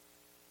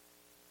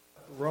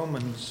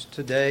Romans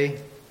today,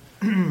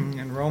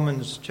 in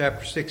Romans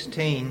chapter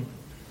 16.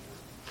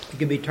 You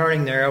could be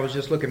turning there. I was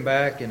just looking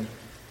back and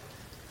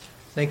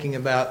thinking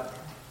about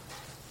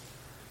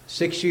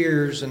 6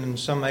 years and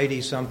some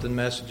 80-something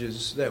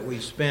messages that we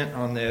spent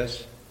on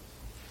this,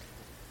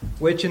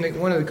 which in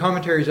one of the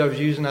commentaries I was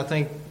using, I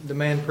think the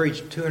man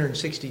preached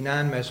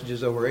 269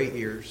 messages over 8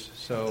 years.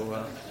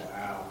 So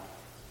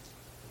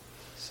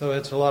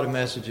it's a lot of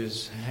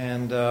messages,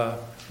 and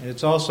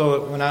it's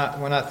also when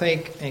I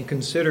think and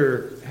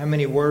consider how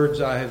many words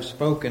I have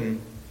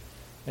spoken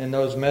in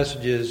those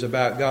messages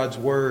about God's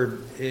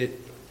Word,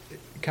 it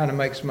kind of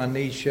makes my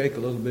knees shake a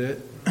little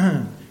bit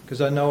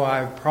because I know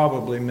I've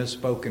probably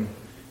misspoken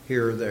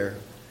here or there,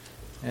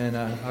 and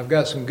I've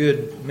got some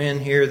good men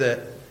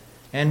here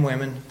and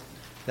women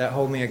that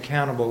hold me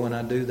accountable when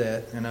I do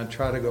that, and I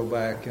try to go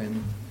back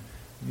and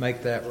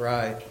make that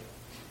right.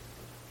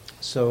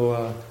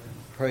 So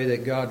pray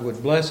that God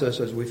would bless us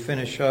as we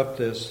finish up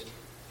this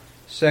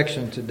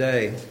section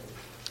today.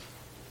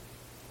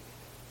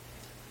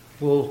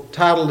 We'll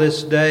title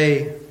this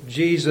day,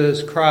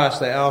 Jesus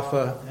Christ, the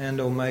Alpha and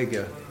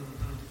Omega.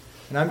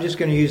 And I'm just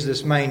going to use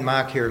this main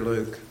mic here,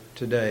 Luke,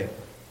 today.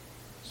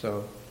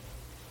 So,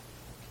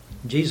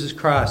 Jesus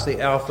Christ, the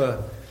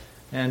Alpha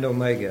and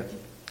Omega.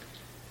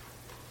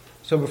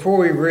 So before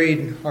we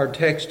read our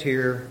text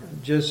here,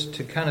 just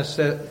to kind of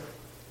set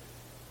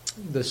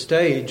the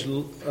stage,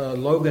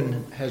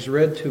 Logan has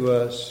read to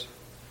us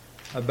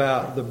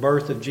about the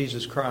birth of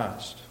Jesus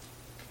Christ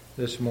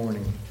this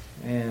morning.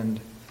 And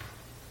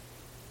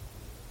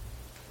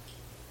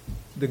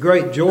the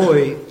great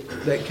joy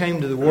that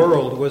came to the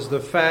world was the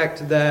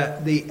fact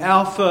that the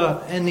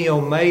Alpha and the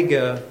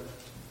Omega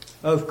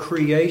of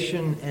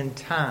creation and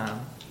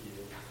time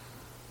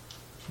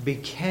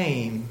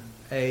became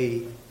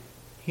a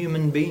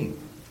human being.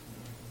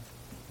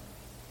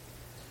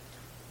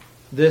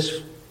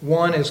 This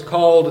one is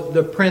called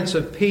the Prince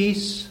of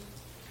Peace.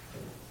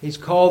 He's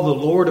called the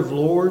Lord of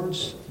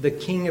Lords, the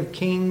King of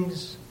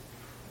Kings,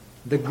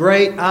 the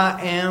great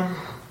I Am.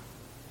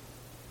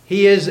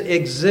 He is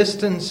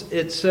existence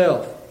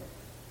itself.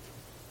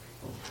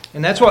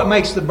 And that's what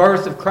makes the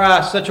birth of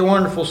Christ such a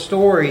wonderful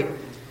story. It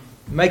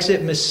makes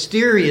it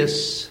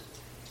mysterious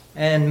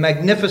and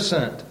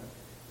magnificent,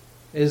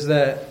 is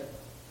that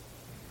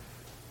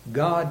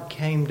God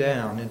came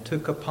down and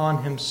took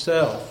upon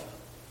Himself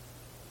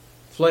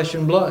flesh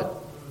and blood.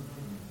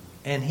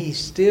 And He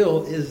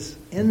still is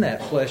in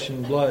that flesh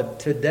and blood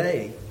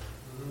today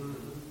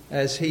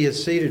as He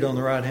is seated on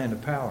the right hand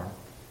of power.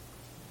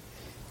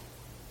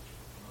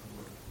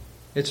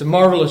 It's a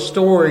marvelous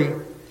story,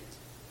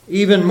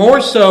 even more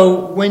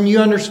so when you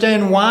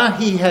understand why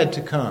He had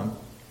to come.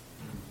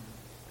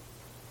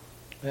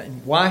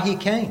 And why He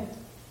came.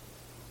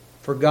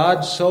 For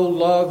God so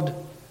loved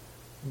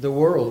the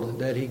world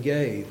that He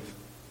gave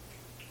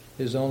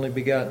His only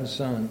begotten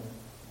Son.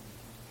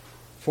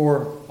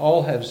 For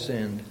all have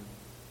sinned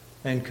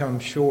and come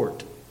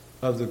short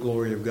of the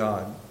glory of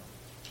God.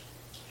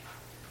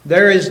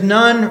 There is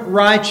none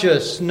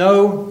righteous,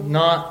 no,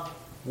 not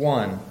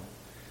one.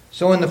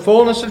 So in the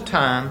fullness of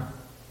time,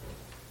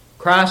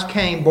 Christ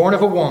came, born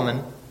of a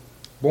woman,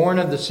 born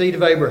of the seed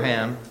of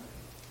Abraham,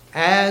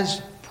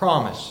 as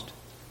promised,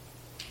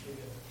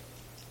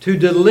 to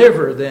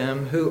deliver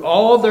them who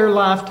all their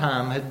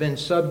lifetime had been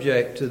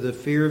subject to the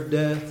fear of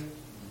death,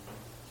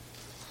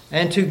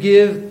 and to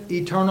give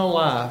eternal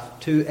life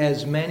to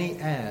as many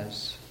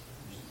as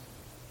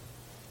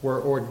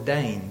were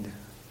ordained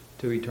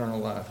to eternal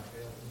life.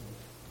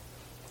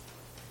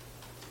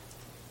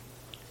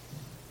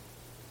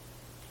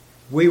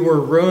 We were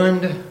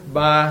ruined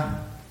by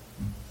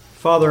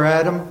Father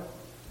Adam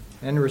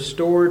and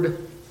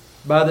restored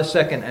by the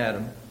second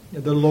Adam,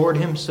 the Lord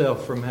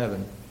Himself from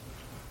heaven.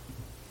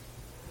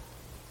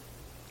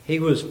 He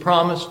was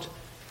promised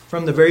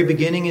from the very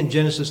beginning in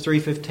Genesis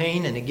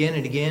 3:15, and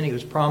again He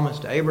was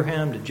promised to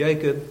Abraham, to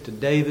Jacob, to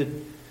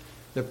David.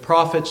 The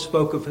prophets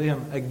spoke of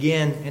Him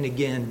again and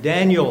again.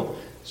 Daniel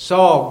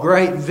saw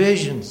great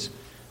visions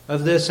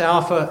of this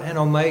Alpha and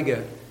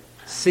Omega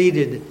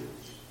seated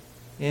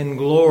in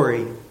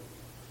glory.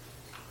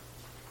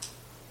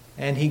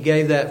 And he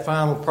gave that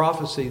final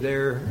prophecy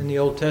there in the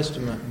Old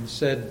Testament and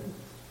said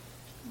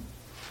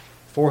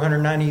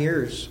 490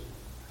 years.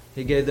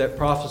 He gave that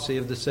prophecy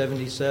of the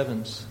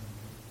 77s.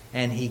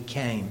 And He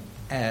came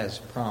as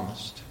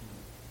promised.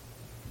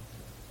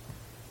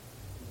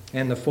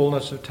 In the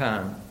fullness of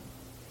time.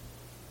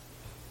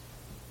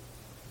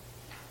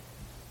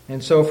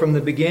 And so from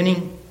the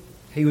beginning,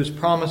 He was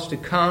promised to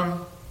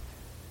come.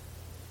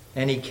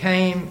 And He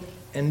came.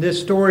 And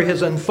this story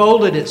has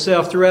unfolded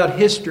itself throughout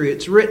history.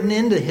 It's written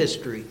into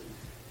history.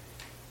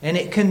 And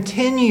it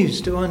continues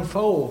to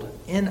unfold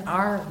in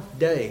our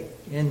day,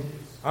 in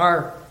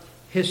our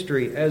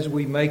history as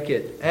we make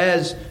it.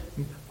 As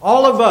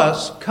all of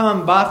us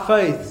come by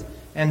faith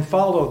and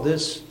follow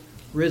this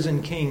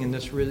risen King and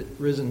this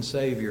risen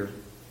Savior.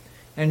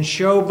 And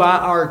show by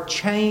our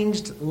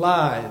changed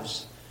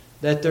lives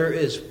that there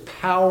is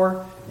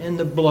power in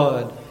the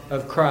blood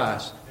of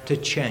Christ to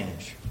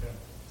change.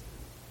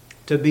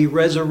 to be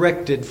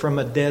resurrected from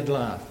a dead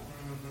life,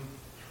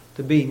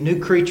 to be new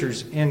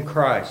creatures in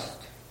Christ.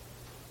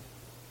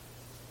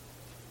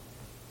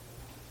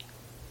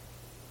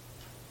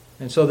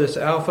 And so this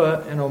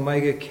Alpha and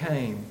Omega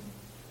came.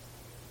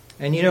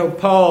 And you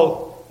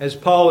know, as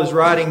Paul is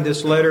writing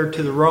this letter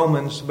to the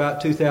Romans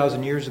about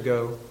 2,000 years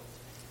ago,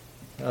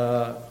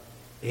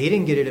 he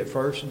didn't get it at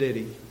first, did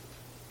he?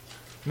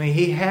 I mean,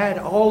 he had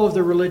all of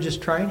the religious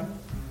training,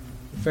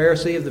 the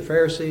Pharisee of the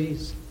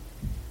Pharisees,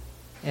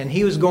 and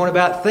he was going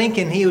about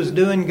thinking he was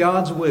doing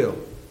God's will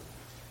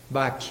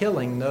by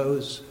killing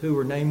those who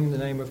were naming the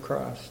name of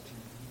Christ.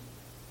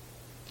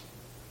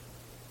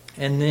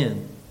 And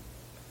then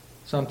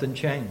something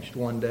changed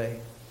one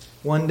day.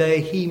 One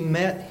day he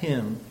met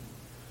Him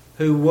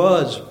who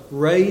was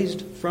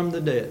raised from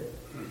the dead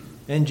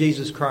in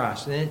Jesus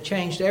Christ. And it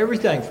changed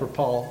everything for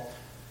Paul.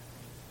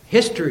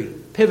 History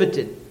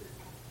pivoted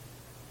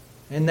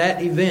in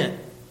that event.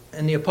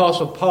 And the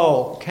Apostle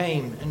Paul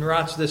came and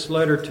writes this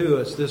letter to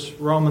us, this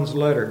Romans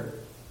letter,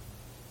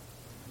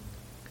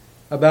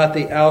 about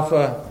the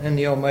Alpha and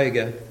the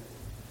Omega,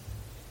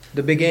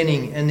 the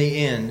beginning and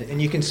the end.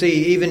 And you can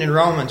see even in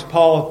Romans,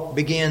 Paul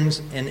begins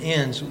and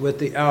ends with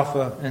the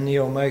Alpha and the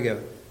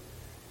Omega.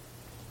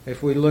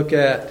 If we look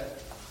at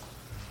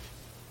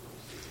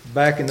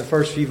back in the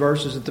first few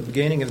verses at the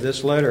beginning of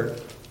this letter,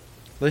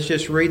 let's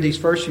just read these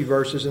first few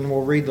verses and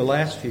we'll read the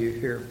last few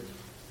here.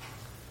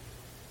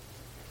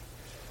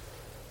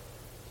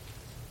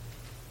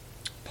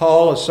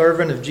 Paul, a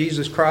servant of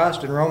Jesus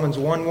Christ, in Romans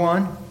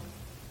 1:1,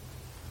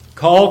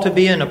 called to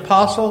be an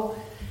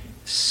apostle,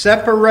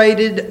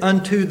 separated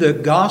unto the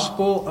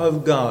gospel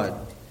of God.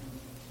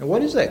 Now,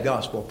 what is that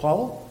gospel,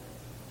 Paul?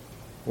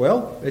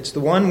 Well, it's the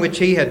one which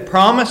he had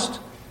promised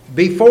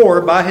before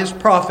by his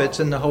prophets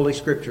in the Holy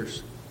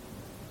Scriptures,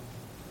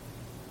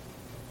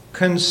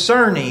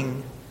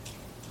 concerning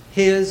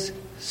His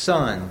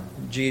Son,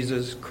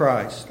 Jesus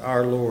Christ,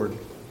 our Lord,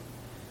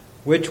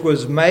 which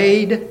was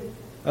made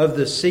of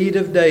the seed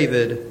of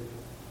David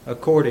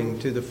according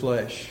to the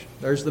flesh.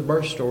 There's the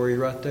birth story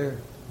right there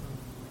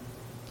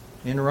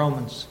in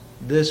Romans.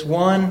 This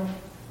one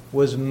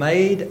was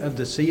made of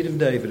the seed of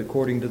David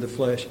according to the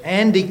flesh,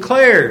 and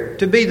declared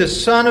to be the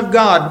Son of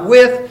God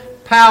with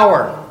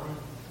power.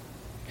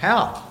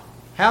 How?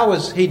 How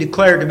was He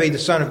declared to be the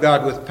Son of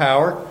God with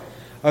power?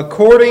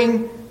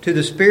 According to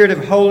the Spirit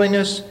of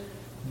holiness,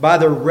 by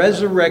the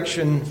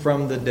resurrection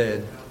from the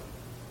dead.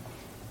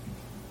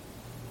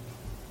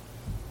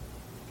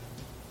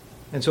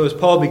 And so as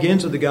Paul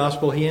begins with the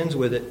gospel, he ends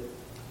with it.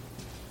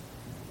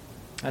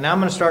 And now I'm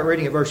going to start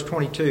reading at verse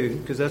 22,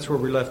 because that's where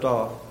we left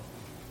off.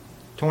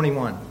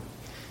 21.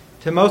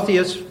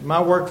 Timotheus,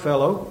 my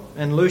workfellow,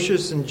 and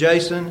Lucius and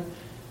Jason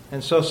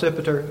and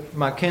Sosipater,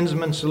 my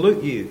kinsmen,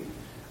 salute you.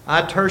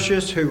 I,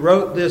 Tertius, who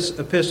wrote this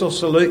epistle,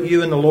 salute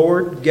you in the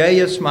Lord.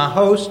 Gaius, my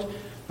host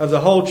of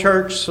the whole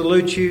church,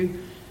 salute you.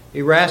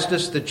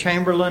 Erastus, the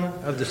chamberlain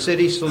of the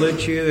city,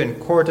 salute you. And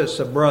Quartus,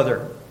 a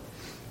brother.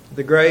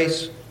 The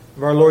grace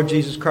of our Lord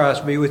Jesus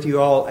Christ be with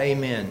you all.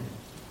 Amen.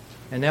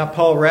 And now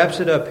Paul wraps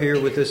it up here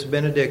with this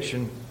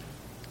benediction,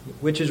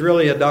 which is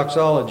really a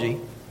doxology.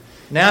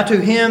 Now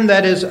to Him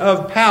that is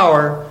of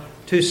power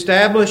to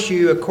establish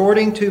you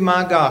according to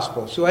my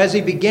gospel. So as he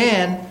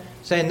began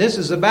saying this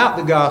is about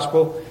the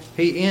gospel,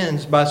 he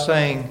ends by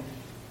saying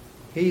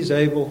He's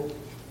able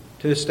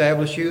to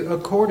establish you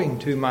according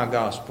to my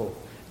gospel.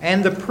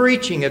 And the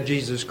preaching of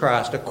Jesus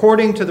Christ,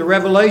 according to the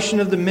revelation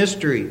of the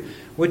mystery,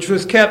 which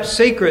was kept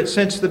secret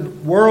since the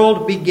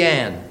world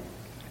began,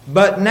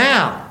 but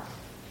now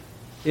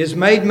is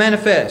made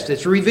manifest.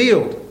 It's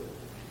revealed.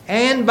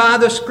 And by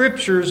the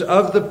Scriptures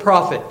of the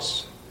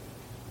prophets,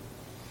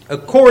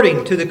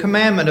 according to the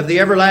commandment of the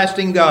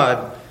everlasting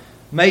God,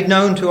 made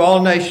known to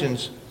all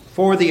nations,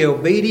 for the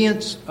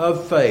obedience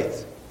of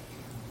faith.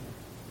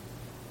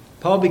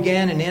 Paul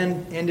began and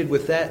ended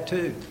with that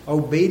too.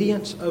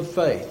 Obedience of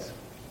faith.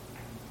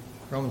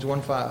 Romans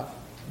 1:5.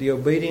 The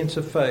obedience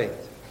of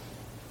faith.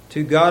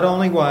 To God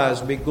only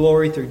wise be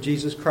glory through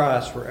Jesus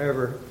Christ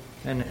forever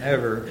and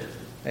ever.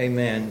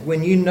 Amen.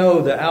 When you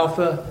know the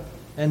Alpha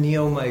and the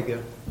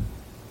Omega,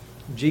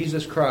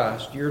 Jesus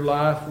Christ, your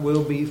life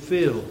will be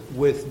filled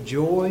with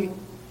joy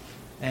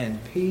and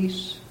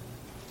peace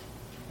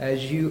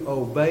as you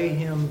obey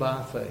Him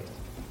by faith.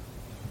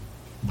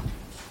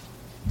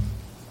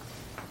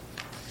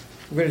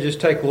 We're going to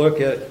just take a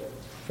look at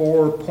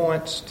 4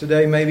 points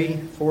today, maybe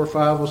 4 or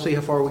 5. We'll see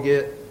how far we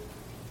get.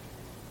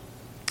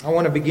 I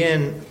want to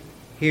begin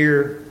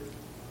here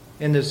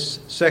in this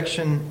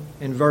section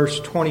in verse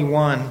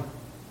 21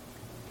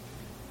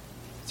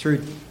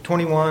 through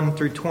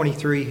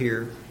 23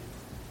 here.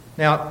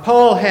 Now,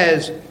 Paul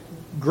has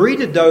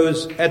greeted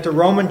those at the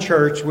Roman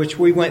church, which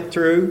we went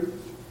through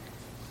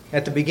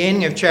at the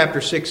beginning of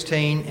chapter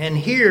 16. And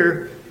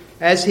here,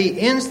 as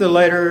he ends the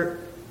letter,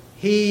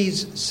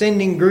 he's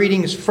sending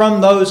greetings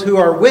from those who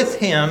are with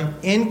him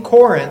in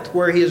Corinth,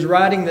 where he is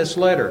writing this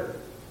letter.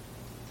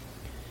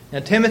 Now,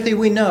 Timothy,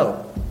 we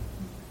know.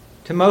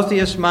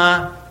 Timotheus,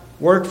 my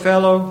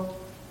workfellow.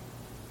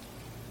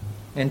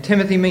 And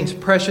Timothy means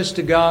precious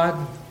to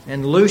God.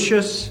 And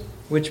Lucius,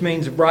 which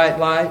means bright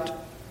light.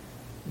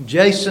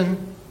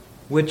 Jason,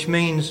 which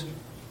means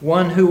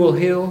one who will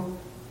heal.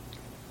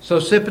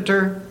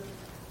 Sosipater.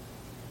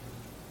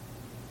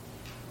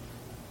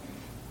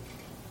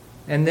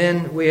 And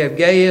then we have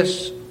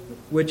Gaius,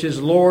 which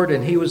is Lord,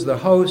 and he was the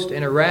host.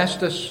 And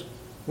Erastus,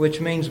 which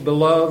means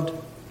beloved,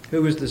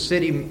 who was the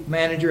city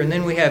manager. And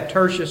then we have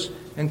Tertius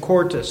and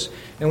Quartus.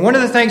 And one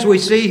of the things we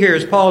see here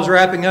as Paul is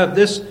wrapping up,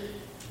 this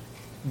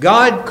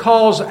God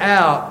calls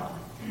out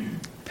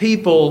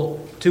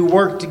people to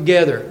work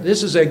together.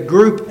 This is a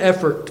group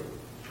effort.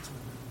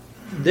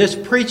 This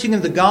preaching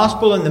of the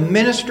gospel and the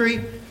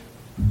ministry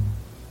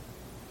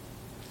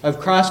of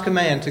Christ's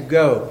command to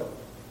go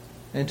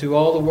into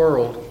all the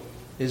world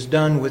is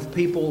done with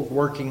people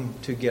working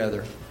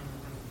together.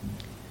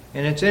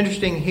 And it's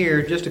interesting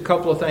here, just a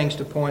couple of things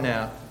to point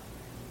out.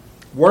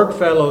 Work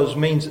fellows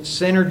means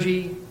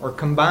synergy or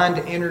combined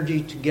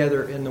energy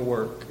together in the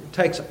work. It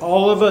takes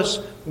all of us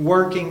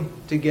working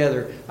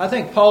together. I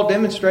think Paul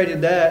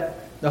demonstrated that.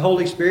 The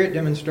Holy Spirit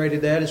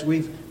demonstrated that as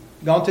we've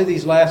gone through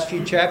these last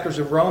few chapters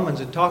of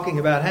Romans and talking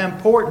about how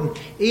important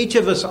each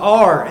of us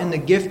are in the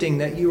gifting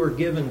that you are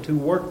given to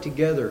work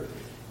together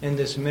in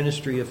this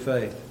ministry of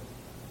faith.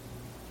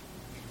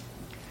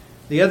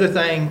 The other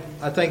thing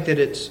I think that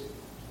it's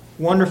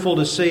wonderful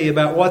to see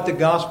about what the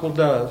gospel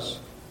does.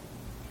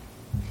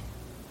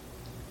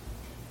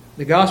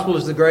 The gospel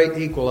is the great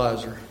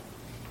equalizer.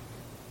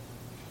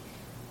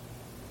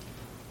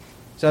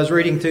 So I was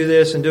reading through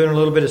this and doing a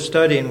little bit of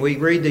studying. We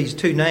read these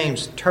two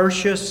names,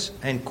 Tertius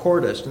and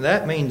Quartus, and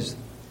that means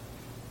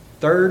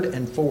third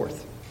and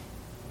fourth.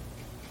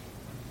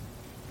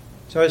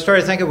 So I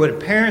started thinking, would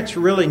parents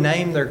really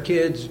name their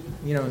kids,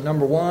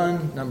 number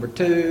 1, number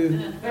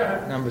 2,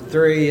 number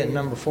 3, and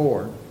number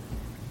 4?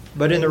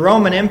 But in the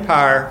Roman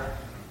Empire,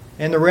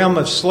 in the realm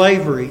of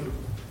slavery,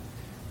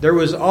 there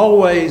was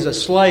always a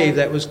slave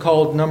that was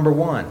called number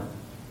 1.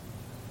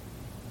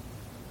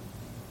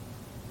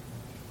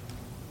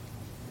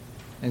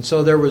 And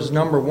so there was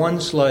number 1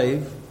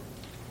 slave.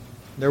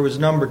 There was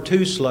number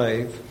 2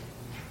 slave.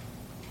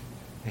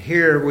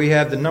 Here we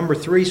have the number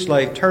 3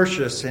 slave,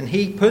 Tertius. And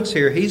he puts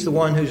here, he's the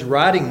one who's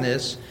writing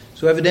this.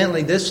 So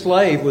evidently this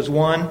slave was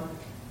one,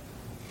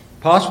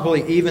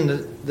 possibly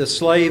even the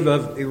slave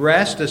of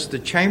Erastus, the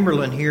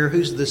chamberlain here,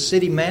 who's the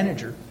city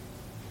manager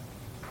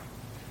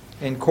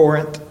in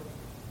Corinth.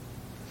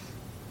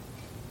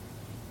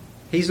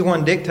 He's the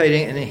one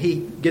dictating, and he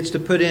gets to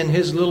put in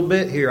his little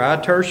bit here. I,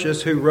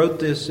 Tertius, who wrote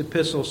this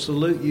epistle,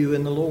 salute you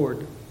in the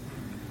Lord.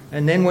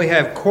 And then we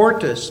have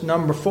Quartus,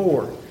 number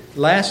 4.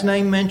 Last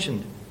name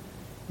mentioned.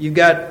 You've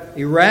got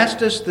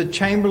Erastus, the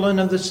chamberlain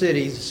of the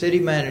city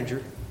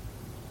manager.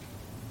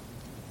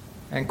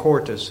 And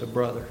Quartus, a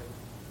brother.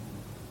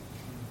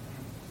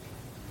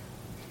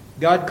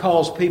 God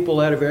calls people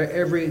out of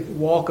every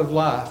walk of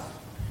life.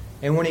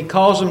 And when He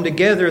calls them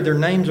together, their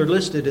names are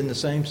listed in the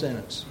same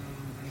sentence.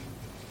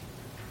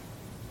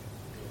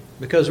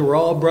 Because we're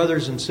all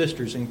brothers and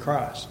sisters in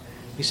Christ.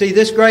 You see,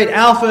 this great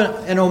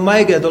Alpha and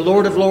Omega, the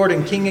Lord of Lords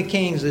and King of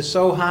Kings, is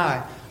so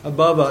high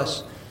above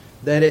us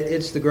that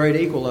it's the great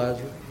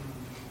equalizer.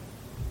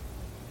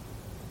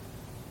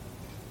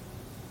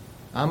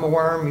 I'm a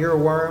worm, you're a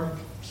worm.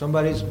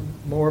 Somebody's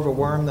more of a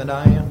worm than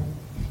I am.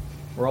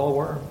 We're all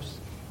worms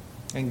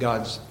in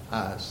God's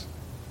eyes.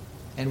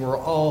 And we're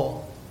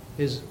all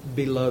His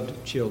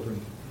beloved children.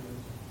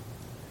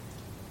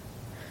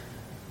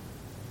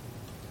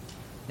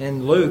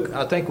 In Luke,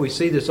 I think we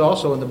see this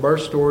also in the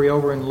birth story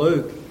over in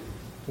Luke.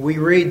 We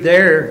read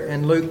there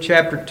in Luke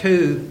chapter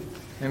 2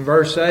 and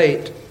verse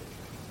 8,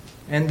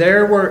 and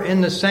there were in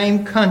the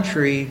same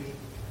country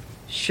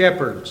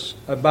shepherds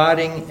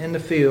abiding in the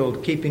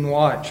field, keeping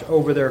watch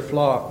over their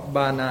flock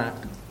by night.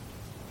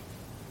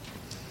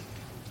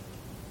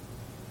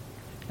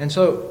 And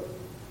so,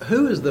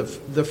 who is the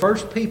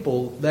first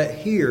people that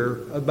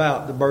hear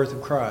about the birth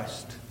of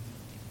Christ?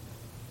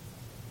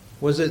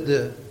 Was it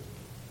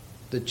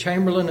the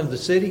chamberlain of the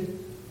city?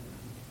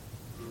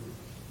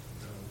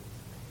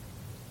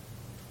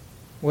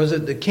 Was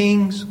it the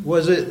kings?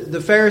 Was it the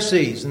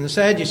Pharisees and the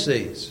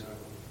Sadducees?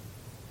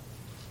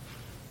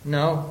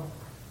 No.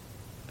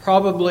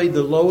 Probably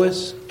the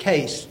lowest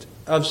caste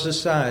of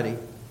society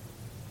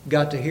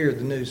got to hear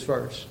the news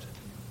first.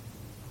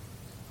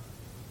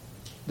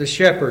 The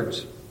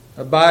shepherds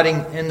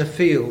abiding in the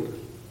field,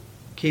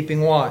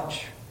 keeping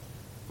watch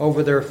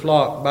over their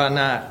flock by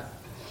night.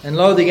 And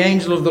lo, the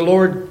angel of the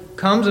Lord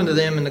comes unto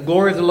them, and the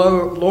glory of the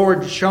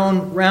Lord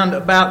shone round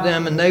about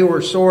them, and they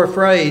were sore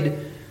afraid.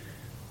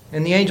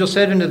 And the angel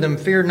said unto them,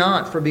 Fear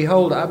not, for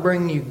behold, I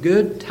bring you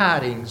good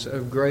tidings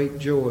of great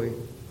joy,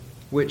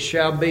 which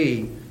shall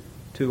be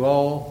to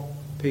all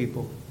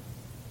people.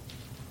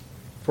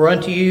 For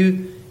unto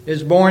you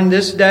is born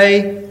this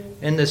day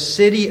in the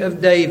city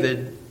of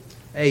David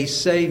a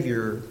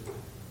Savior,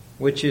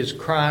 which is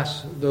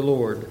Christ the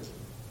Lord.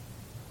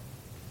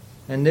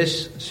 And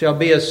this shall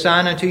be a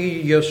sign unto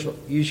you.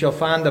 You shall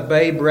find the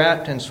babe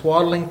wrapped in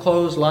swaddling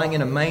clothes, lying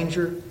in a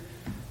manger.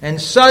 And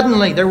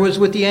suddenly there was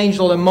with the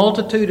angel a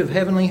multitude of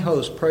heavenly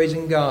hosts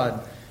praising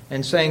God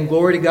and saying,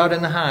 Glory to God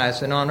in the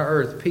highest, and on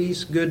earth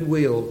peace,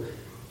 goodwill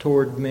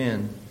toward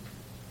men.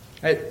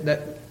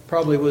 That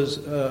probably was,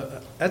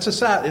 that's a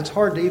sight it's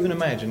hard to even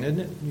imagine, isn't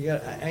it? You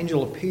got an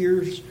angel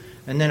appears,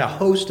 and then a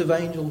host of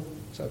angels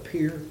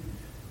appear,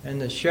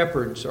 and the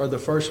shepherds are the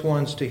first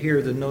ones to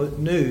hear the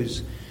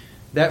news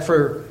that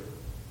for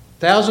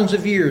thousands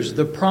of years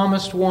the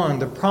promised one,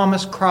 the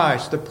promised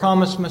Christ, the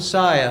promised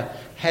Messiah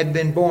had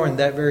been born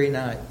that very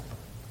night.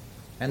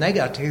 And they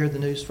got to hear the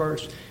news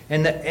first.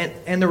 And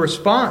the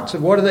response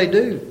of what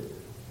do?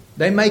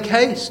 They make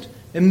haste.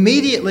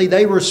 Immediately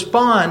they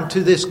respond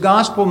to this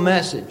gospel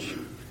message.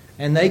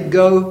 And they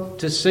go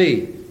to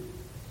see.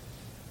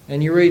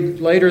 And you read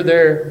later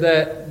there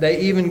that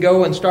they even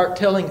go and start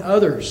telling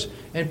others.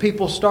 And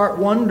people start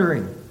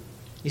wondering.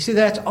 You see,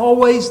 that's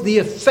always the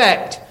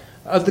effect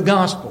of the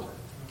gospel.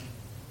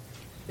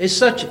 It's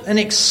such an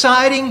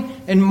exciting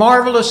and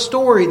marvelous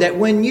story that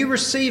when you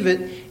receive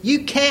it,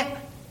 you can't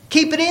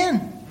keep it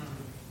in.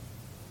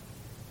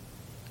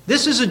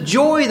 This is a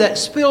joy that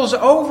spills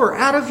over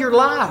out of your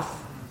life,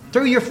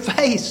 through your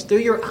face, through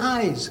your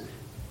eyes,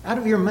 out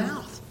of your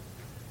mouth,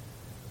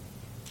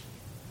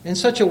 in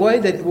such a way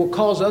that it will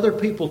cause other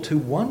people to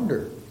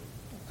wonder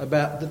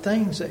about the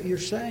things that you're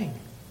saying.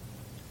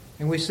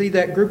 And we see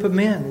that group of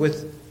men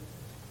with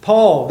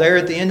Paul there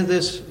at the end of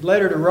this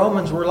letter to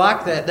Romans were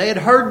like that. They had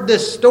heard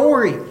this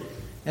story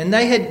and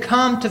they had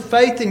come to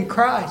faith in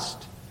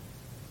Christ.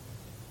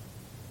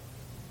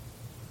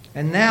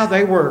 And now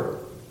they were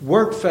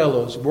work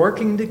fellows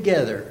working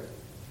together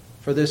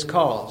for this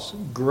cause,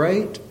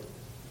 great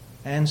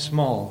and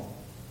small.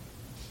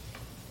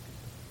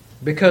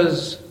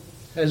 Because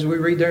as we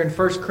read there in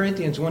 1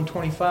 Corinthians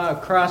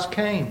 1:25, Christ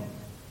came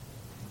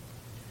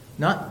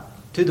not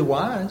to the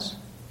wise,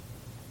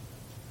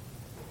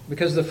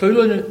 because the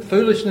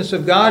foolishness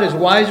of God is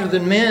wiser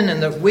than men,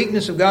 and the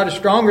weakness of God is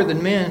stronger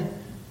than men.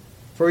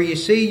 For you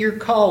see your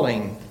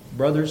calling,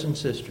 brothers and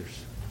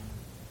sisters,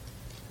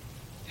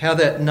 how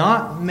that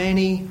not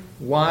many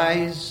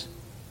wise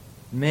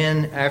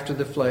men after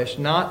the flesh,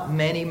 not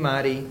many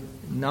mighty,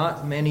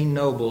 not many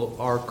noble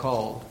are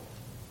called.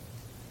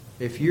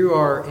 If you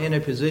are in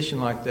a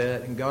position like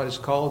that and God has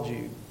called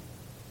you,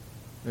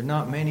 there are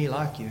not many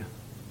like you.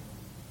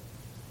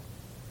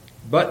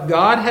 But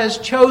God has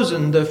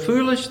chosen the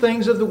foolish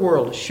things of the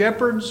world,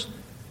 shepherds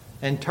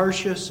and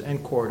Tertius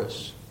and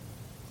Quartus,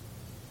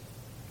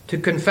 to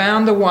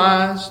confound the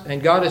wise,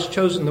 and God has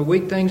chosen the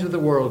weak things of the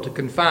world to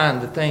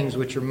confound the things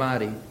which are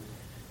mighty,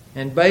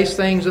 and base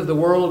things of the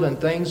world and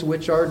things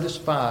which are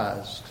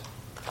despised,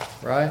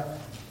 right?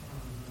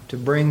 To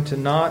bring to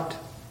naught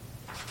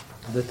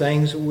the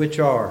things which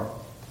are,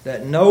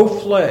 that no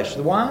flesh,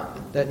 why?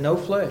 That no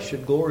flesh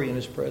should glory in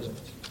His presence.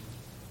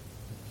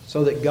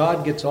 So that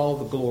God gets all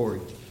the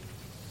glory.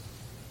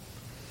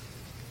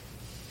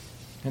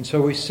 And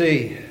so we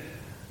see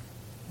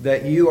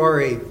that you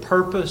are a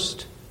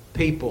purposed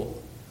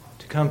people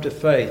to come to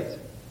faith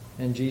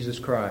in Jesus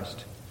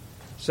Christ.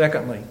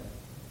 Secondly,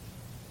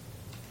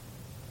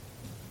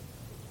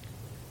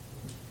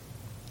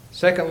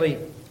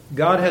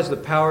 God has the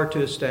power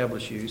to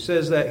establish you. He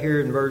says that here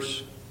in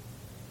verse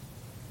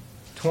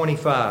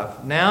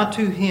 25. Now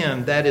to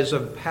Him that is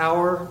of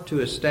power to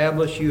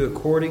establish you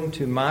according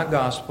to my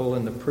gospel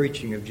and the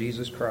preaching of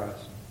Jesus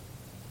Christ.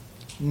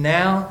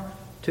 Now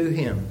to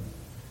Him.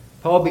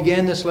 Paul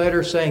began this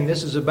letter saying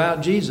this is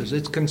about Jesus.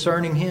 It's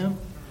concerning Him.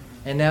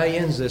 And now he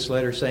ends this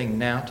letter saying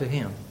now to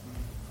Him.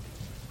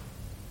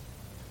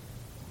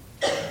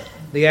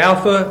 The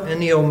Alpha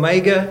and the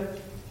Omega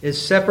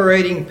is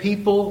separating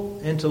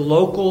people into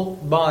local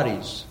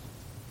bodies,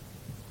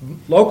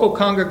 local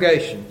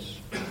congregations,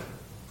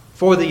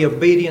 for the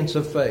obedience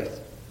of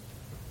faith.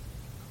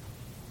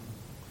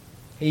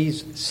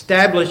 He's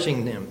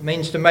establishing them. It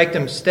means to make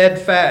them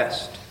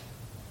steadfast.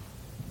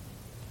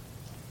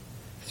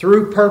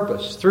 Through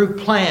purpose, through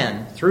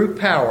plan, through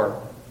power.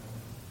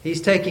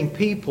 He's taking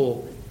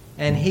people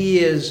and He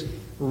is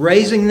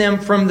raising them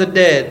from the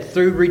dead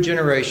through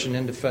regeneration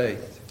into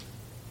faith.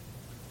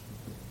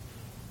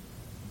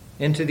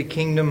 Into the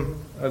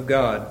kingdom of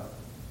God.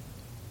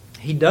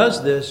 He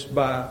does this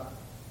by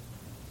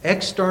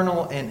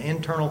external and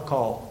internal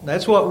call.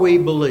 That's what we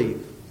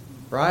believe,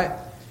 right?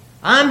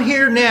 I'm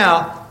here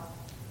now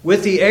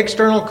with the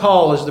external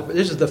call.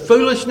 This is the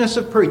foolishness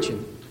of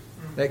preaching,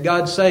 that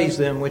God saves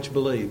them which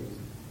believe.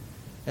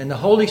 And the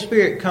Holy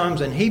Spirit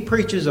comes and He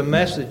preaches a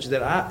message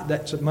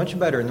that's much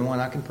better than the one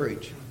I can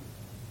preach.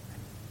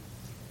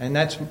 And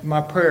that's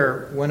my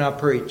prayer when I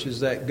preach, is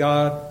that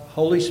God,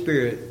 Holy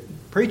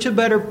Spirit, preach a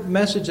better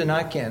message than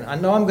I can. I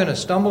know I'm going to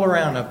stumble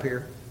around up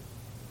here,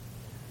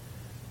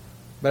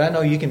 but I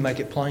know you can make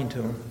it plain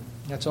to them.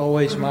 That's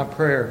always my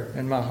prayer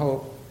and my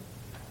hope.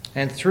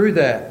 And through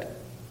that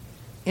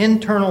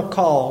internal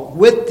call,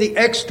 with the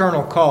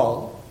external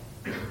call,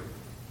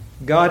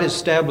 God is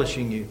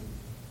establishing you.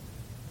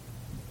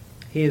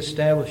 He is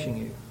establishing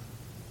you.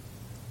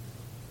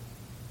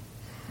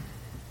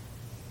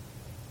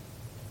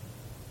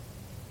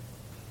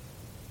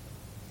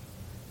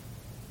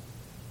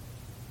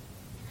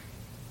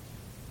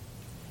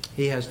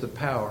 He has the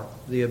power,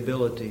 the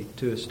ability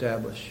to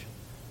establish.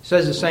 It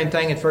says the same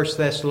thing in 1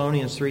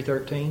 Thessalonians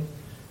 3:13.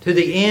 To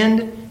the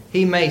end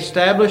He may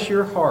establish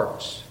your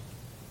hearts,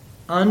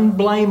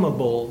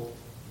 unblameable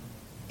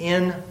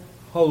in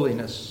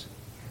holiness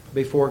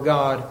before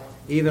God,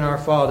 even our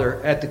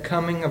Father, at the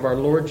coming of our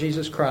Lord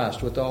Jesus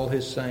Christ with all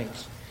His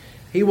saints.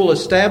 He will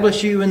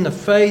establish you in the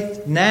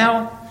faith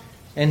now,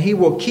 and He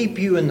will keep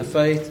you in the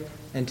faith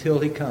until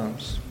He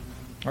comes,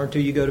 or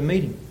until you go to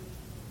meet Him.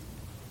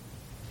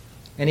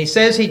 And He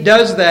says He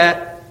does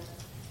that,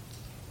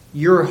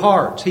 your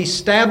hearts. He's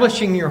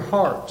establishing your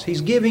hearts.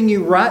 He's giving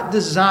you right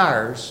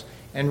desires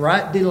and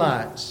right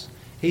delights.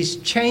 He's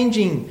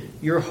changing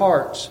your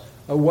hearts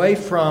away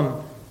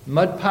from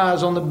mud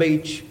pies on the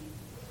beach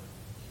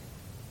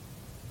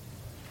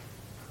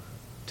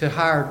to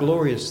higher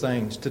glorious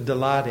things to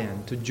delight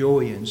in, to joy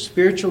in,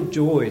 spiritual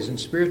joys and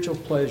spiritual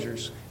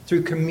pleasures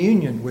through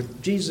communion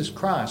with Jesus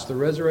Christ, the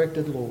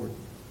resurrected Lord.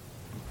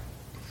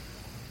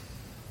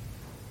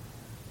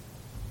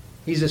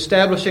 He's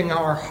establishing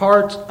our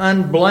hearts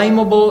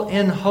unblameable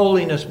in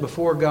holiness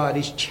before God.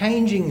 He's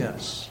changing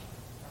us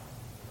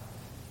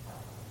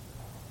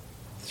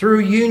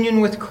through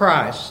union with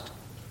Christ.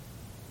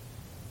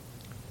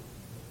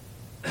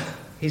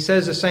 He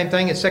says the same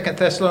thing in 2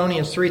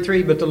 Thessalonians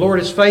 3:3, but the Lord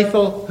is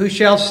faithful, who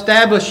shall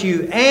establish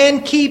you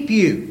and keep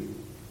you.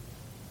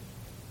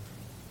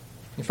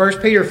 In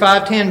 1 Peter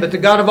 5:10, but the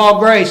God of all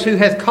grace, who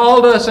hath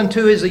called us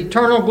unto His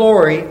eternal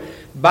glory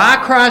by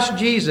Christ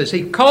Jesus.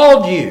 He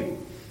called you.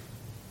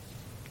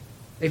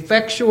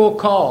 Effectual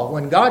call.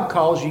 When God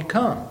calls, you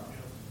come.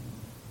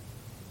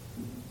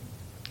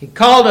 He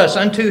called us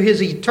unto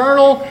His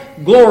eternal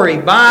glory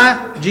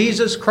by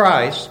Jesus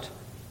Christ.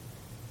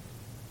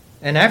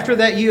 And after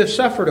that you have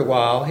suffered a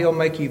while, He'll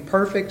make you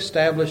perfect,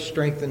 establish,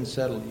 strengthen,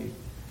 settle you.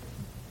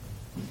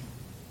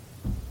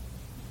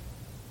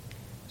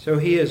 So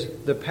He has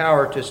the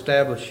power to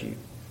establish you.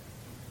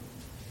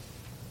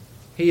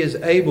 He is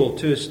able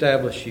to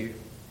establish you.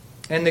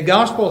 And the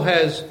gospel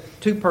has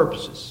two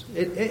purposes.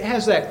 It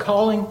has that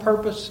calling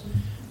purpose,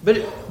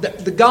 but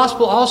the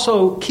gospel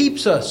also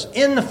keeps us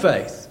in the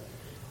faith.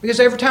 Because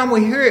every time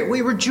we hear it,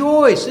 we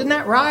rejoice. Isn't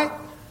that right?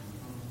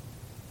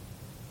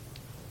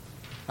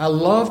 I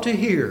love to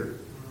hear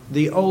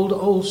the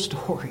old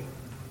story.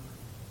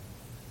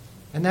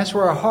 And that's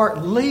where our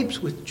heart leaps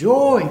with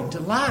joy and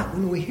delight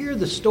when we hear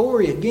the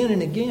story again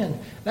and again.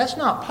 That's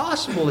not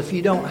possible if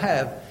you don't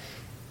have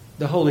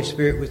the Holy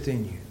Spirit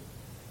within you,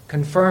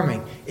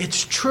 confirming,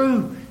 it's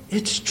true,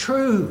 it's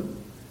true.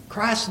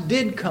 Christ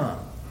did come.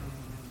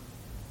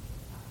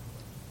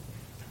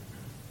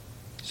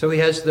 So He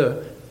has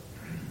the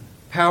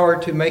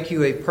power to make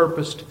you a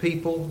purposed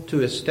people,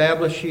 to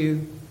establish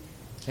you.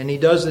 And He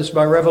does this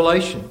by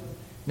revelation.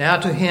 Now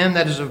to Him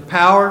that is of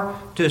power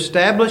to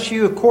establish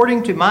you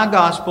according to my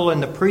gospel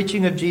and the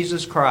preaching of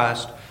Jesus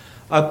Christ,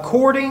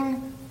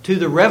 according to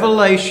the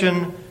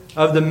revelation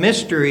of the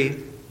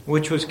mystery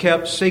which was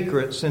kept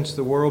secret since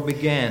the world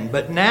began,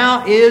 but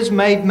now is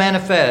made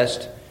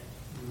manifest,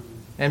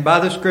 and by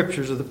the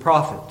scriptures of the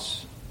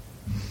prophets.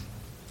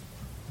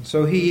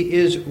 So He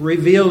is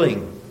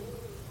revealing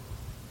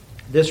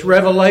this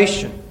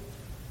revelation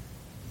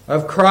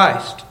of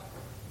Christ,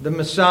 the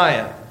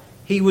Messiah.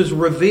 He was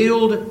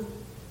revealed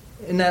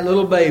in that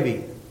little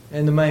baby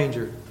in the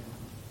manger.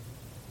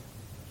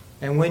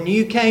 And when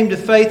you came to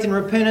faith and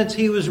repentance,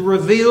 He was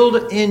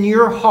revealed in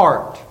your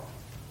heart.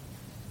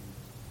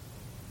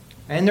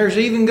 And there's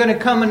even going to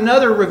come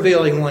another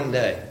revealing one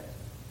day,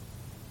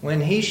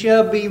 when He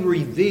shall be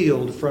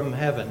revealed from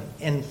heaven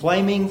in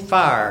flaming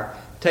fire,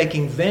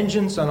 taking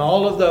vengeance on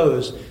all of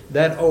those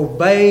that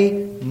obey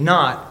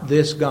not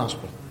this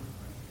gospel.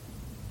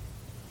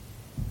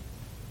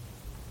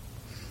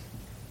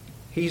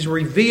 He's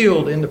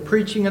revealed in the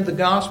preaching of the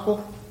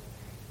gospel.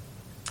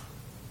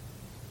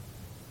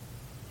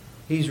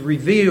 He's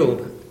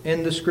revealed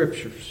in the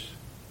scriptures.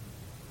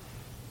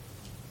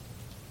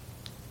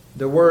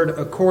 The word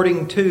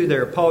according to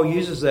there, Paul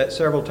uses that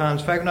several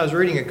times. In fact, when I was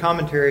reading a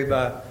commentary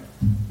by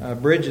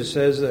Bridges,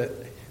 says that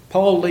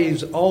Paul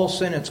leaves all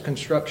sentence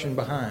construction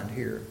behind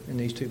here in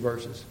these two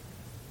verses.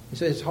 He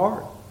says it's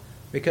hard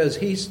because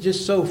he's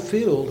just so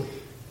filled.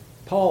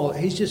 Paul,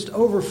 he's just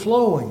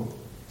overflowing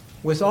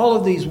with all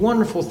of these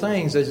wonderful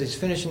things. As he's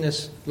finishing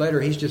this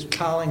letter, he's just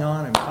piling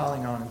on and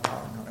piling on and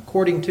piling on.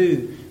 According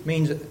to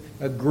means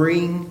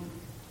agreeing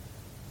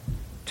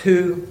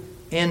to,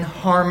 in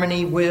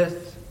harmony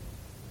with.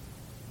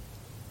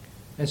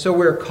 And so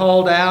we're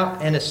called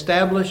out and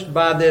established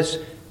by this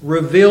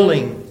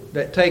revealing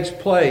that takes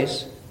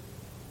place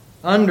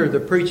under the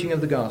preaching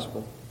of the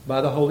gospel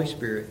by the Holy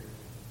Spirit.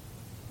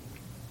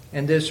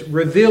 And this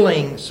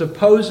revealing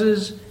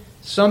supposes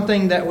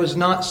something that was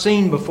not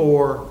seen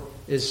before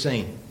is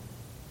seen.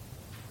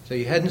 So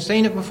you hadn't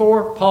seen it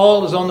before.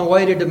 Paul is on the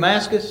way to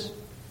Damascus,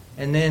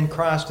 and then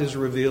Christ is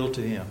revealed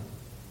to him.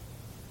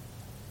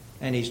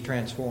 And he's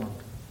transformed.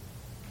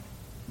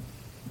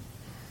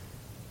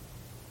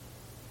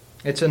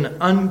 It's an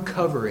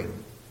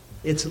uncovering.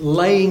 It's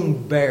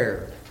laying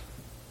bare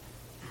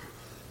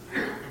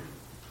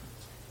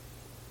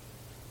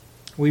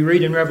We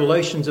read in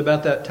Revelations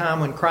about that time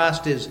when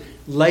Christ is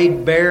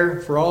laid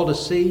bare for all to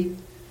see,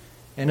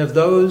 and of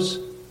those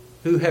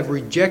who have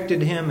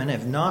rejected Him and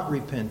have not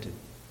repented,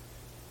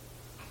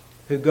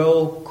 who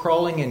go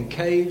crawling in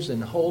caves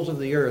and holes of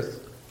the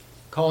earth,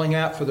 calling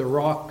out for the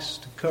rocks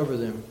to cover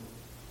them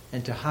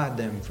and to hide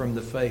them from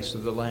the face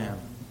of the Lamb.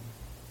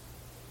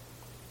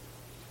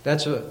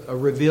 That's a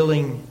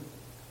revealing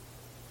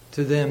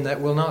to them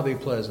that will not be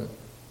pleasant.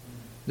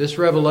 This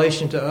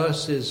revelation to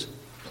us is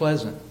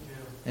pleasant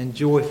and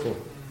joyful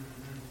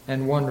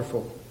and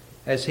wonderful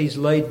as He's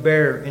laid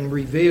bare and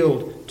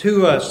revealed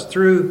to us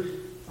through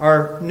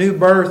our new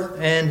birth.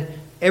 And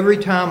every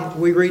time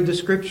we read the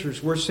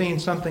Scriptures, we're seeing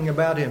something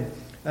about Him.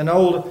 An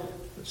old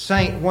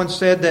saint once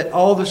said that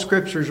all the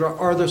Scriptures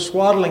are the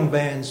swaddling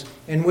bands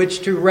in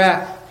which to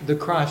wrap the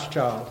Christ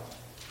child.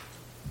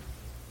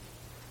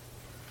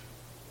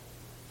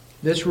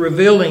 This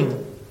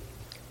revealing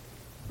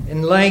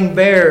and laying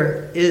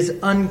bare is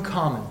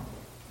uncommon,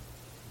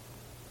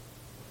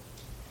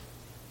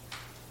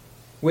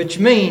 which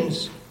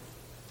means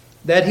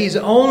that He's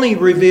only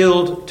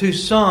revealed to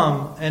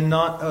some and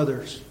not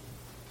others.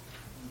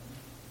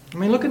 I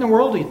mean, look in the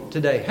world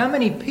today. How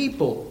many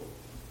people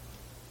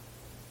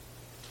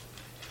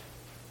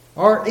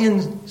are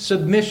in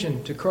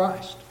submission to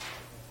Christ?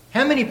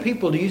 How many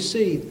people do you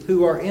see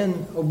who are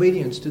in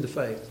obedience to the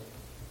faith?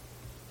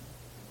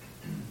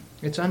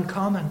 It's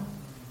uncommon.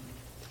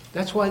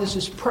 That's why this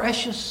is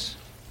precious.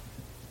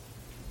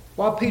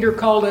 Why Peter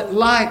called it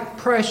like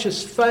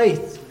precious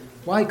faith.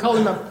 Why he called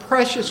Him a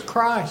precious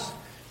Christ.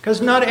 Because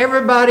not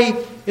everybody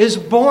is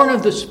born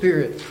of the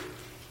Spirit.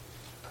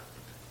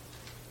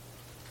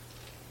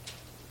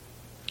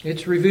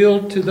 It's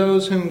revealed to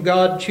those whom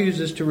God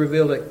chooses to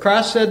reveal it.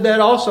 Christ said that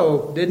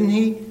also, didn't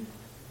He?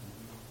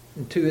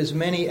 And to as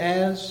many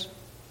as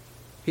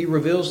He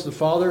reveals the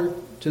Father,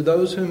 to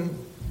those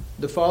whom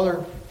the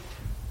Father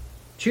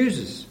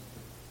chooses.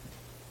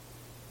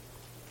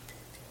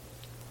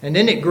 And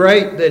isn't it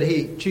great that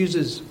He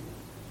chooses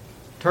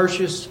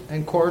Tertius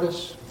and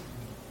Quartus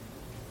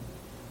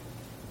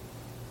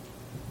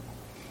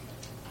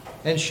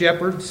and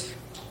shepherds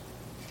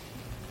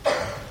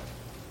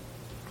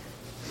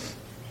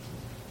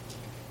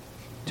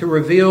to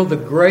reveal the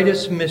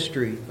greatest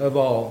mystery of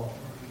all?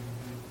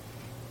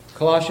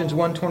 Colossians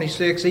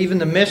 1:26, even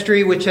the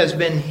mystery which has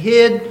been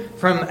hid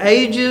from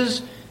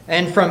ages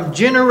and from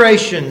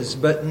generations,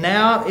 but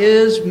now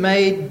is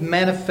made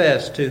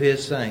manifest to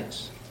His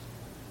saints.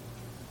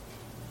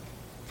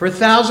 For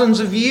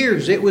thousands of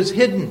years it was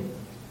hidden.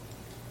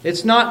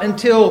 It's not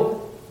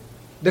until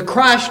the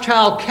Christ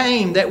child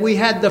came that we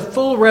had the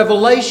full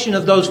revelation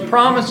of those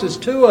promises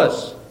to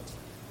us.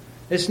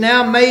 It's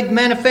now made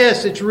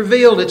manifest, it's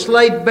revealed, it's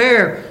laid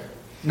bare,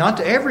 not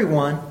to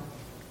everyone,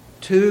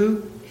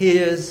 to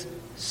His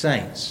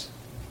saints,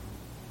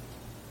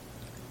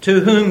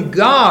 to whom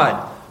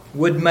God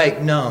would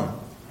make known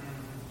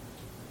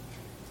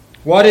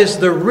what is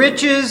the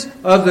riches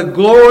of the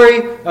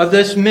glory of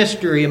this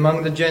mystery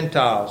among the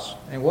Gentiles.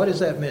 And what is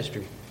that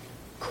mystery?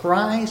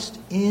 Christ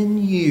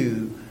in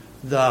you,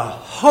 the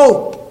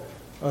hope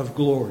of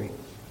glory.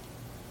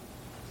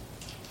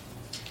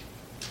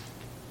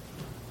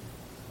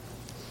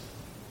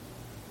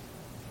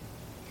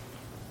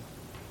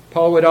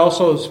 Paul would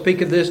also speak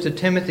of this to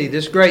Timothy,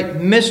 this great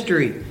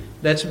mystery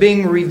that's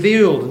being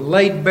revealed and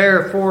laid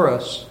bare for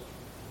us.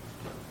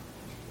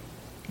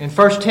 In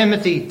 1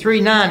 Timothy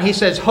 3:9, he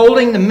says,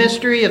 holding the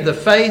mystery of the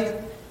faith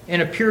in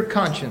a pure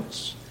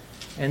conscience.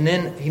 And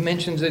then he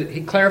mentions it,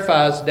 he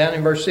clarifies down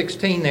in verse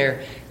 16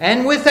 there,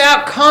 and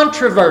without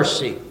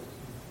controversy,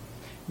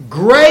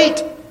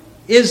 great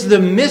is the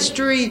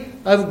mystery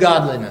of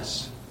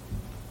godliness.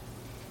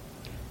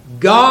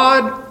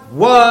 God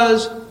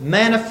was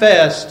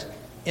manifest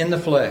in the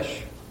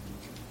flesh.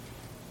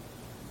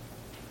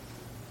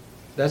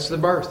 That's the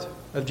birth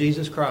of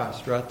Jesus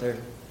Christ right there.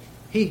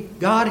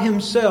 God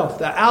Himself,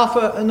 the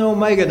Alpha and the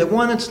Omega, the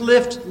one that's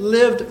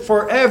lived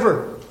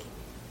forever.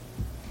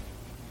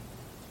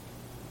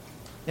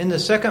 In the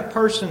second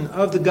person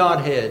of the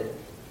Godhead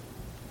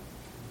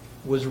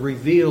was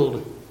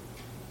revealed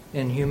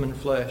in human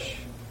flesh.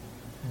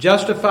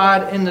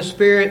 Justified in the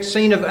Spirit,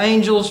 seen of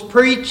angels,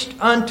 preached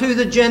unto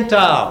the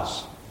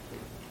Gentiles.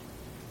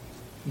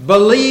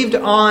 Believed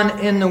on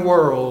in the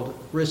world,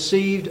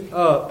 received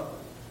up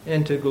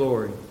into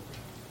glory.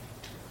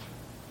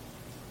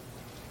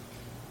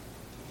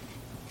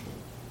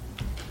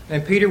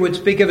 And Peter would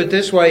speak of it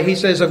this way. He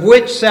says, of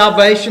which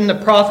salvation the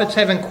prophets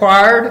have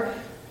inquired.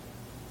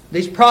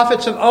 These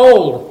prophets of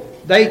old,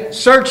 they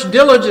searched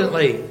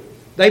diligently.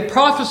 They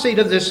prophesied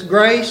of this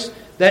grace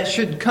that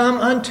should come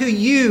unto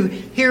you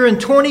here in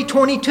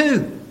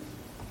 2022.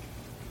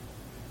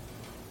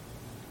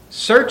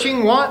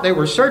 Searching what? They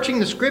were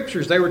searching the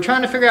Scriptures. They were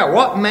trying to figure out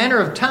what manner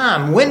of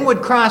time, when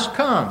would Christ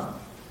come?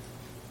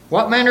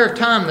 What manner of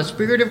time the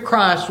Spirit of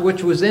Christ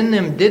which was in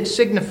them did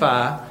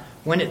signify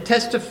when it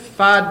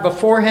testified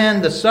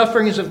beforehand the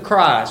sufferings of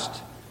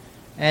Christ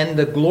and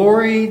the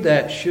glory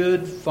that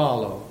should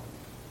follow.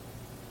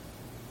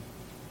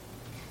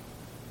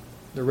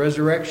 the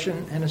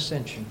resurrection and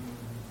ascension.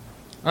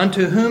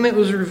 Unto whom it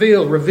was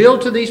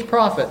revealed to these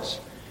prophets.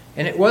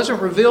 And it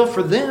wasn't revealed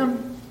for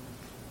them,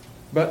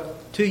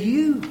 but to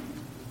you.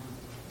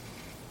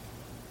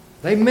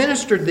 They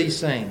ministered these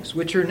things,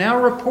 which are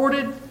now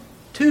reported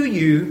to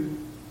you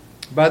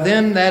by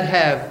them that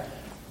have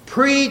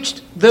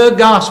preached the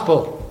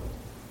gospel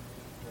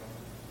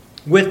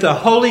with the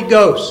Holy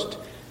Ghost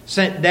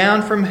sent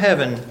down from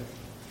heaven.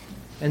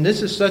 And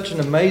this is such an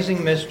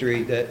amazing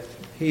mystery that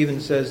he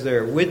even says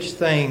there, which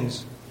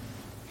things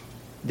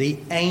the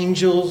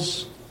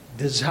angels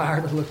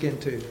desire to look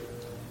into.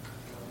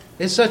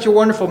 It's such a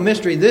wonderful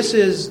mystery. This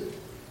is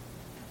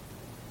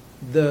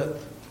the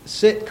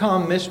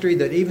sitcom mystery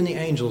that even the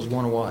angels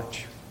want to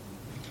watch.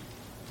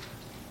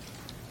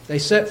 They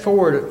set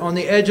forward on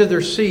the edge of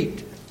their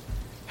seat.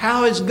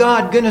 How is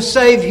God going to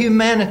save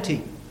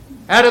humanity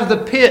out of the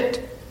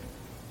pit?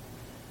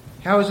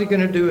 How is He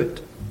going to do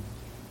it?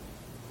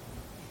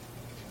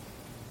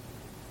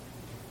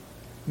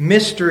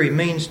 Mystery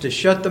means to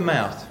shut the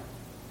mouth.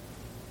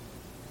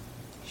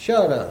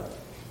 Shut up.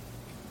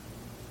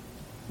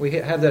 We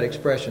have that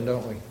expression,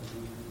 don't we?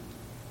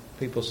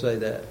 People say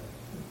that.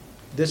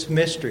 This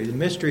mystery, the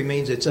mystery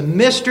means it's a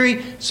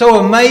mystery so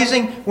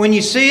amazing. When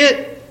you see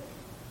it,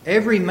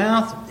 every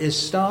mouth is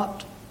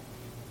stopped.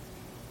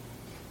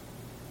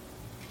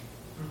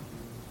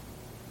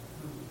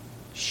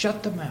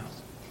 Shut the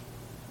mouth.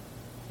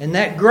 And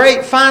that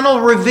great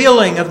final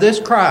revealing of this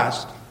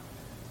Christ,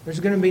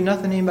 there's going to be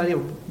nothing anybody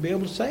will be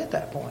able to say at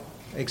that point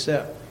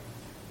except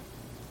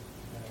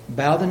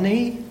bow the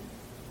knee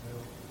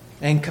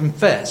and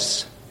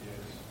confess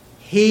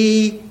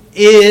He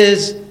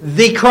is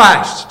the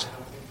Christ.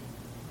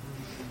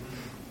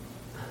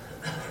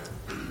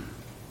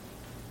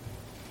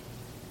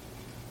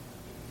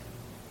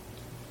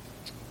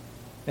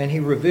 And He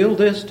revealed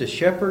this to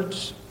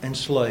shepherds and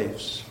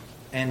slaves,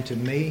 and to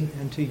me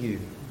and to you.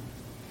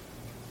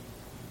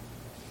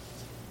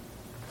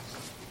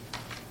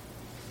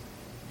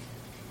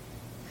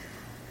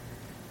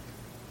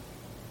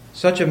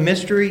 Such a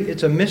mystery.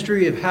 It's a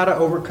mystery of how to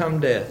overcome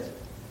death.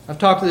 I've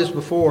talked to this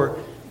before.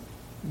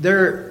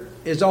 There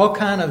is all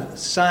kind of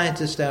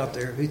scientists out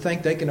there who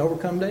think they can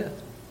overcome death.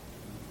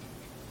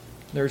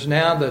 There's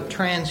now the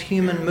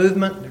transhuman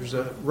movement. There's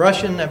a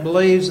Russian that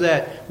believes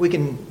that we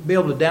can be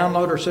able to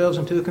download ourselves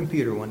into a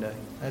computer one day.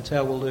 That's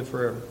how we'll live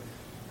forever.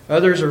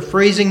 Others are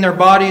freezing their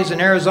bodies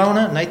in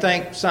Arizona, and they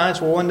think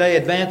science will one day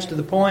advance to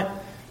the point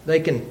they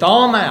can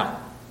thaw them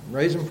out and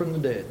raise them from the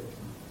dead.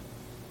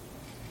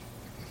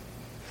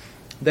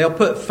 They'll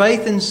put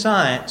faith in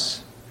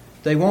science.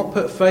 They won't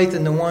put faith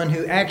in the one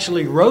who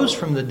actually rose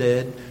from the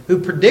dead, who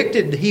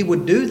predicted He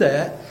would do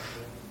that,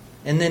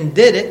 and then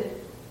did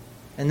it,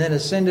 and then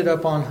ascended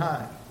up on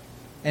high,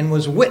 and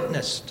was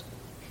witnessed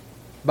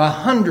by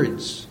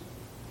hundreds.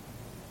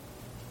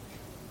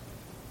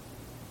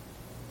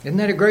 Isn't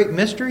that a great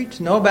mystery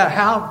to know about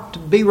how to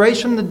be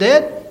raised from the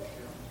dead?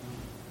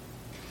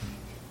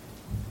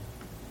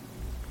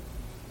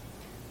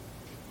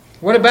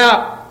 What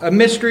about a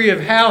mystery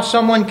of how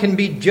someone can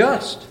be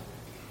just?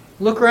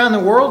 Look around the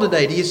world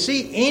today. Do you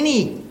see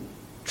any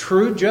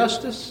true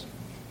justice?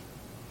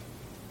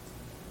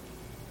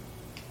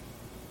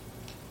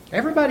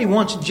 Everybody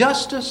wants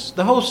justice.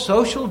 The whole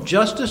social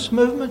justice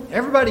movement.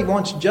 Everybody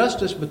wants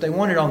justice, but they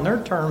want it on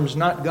their terms,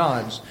 not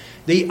God's.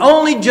 The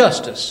only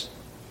justice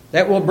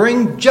that will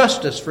bring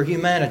justice for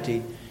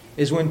humanity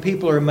is when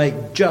people are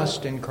made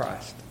just in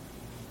Christ.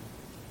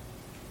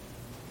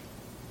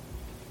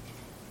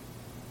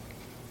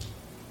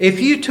 If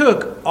you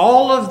took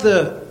all of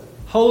the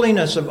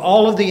holiness of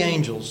all of the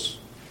angels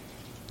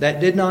that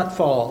did not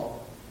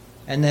fall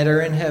and that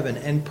are in heaven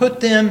and put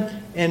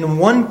them in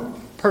one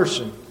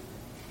person,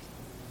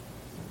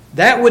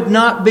 that would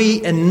not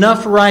be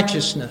enough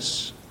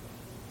righteousness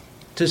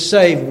to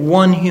save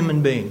one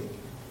human being.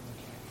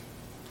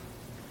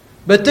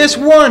 But this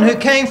one who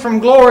came from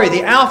glory,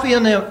 the Alpha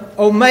and the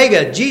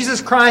Omega,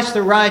 Jesus Christ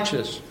the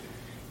righteous,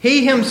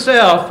 He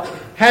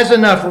Himself has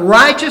enough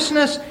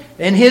righteousness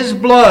in His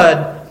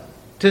blood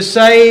to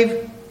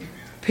save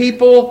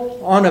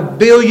people on 1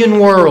 billion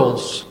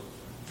worlds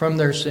from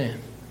their sin.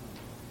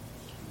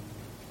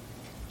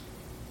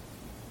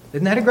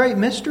 Isn't that a great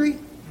mystery?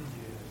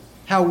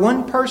 How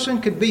one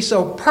person could be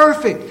so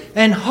perfect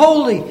and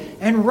holy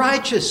and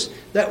righteous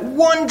that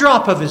one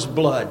drop of His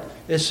blood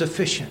is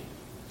sufficient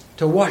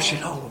to wash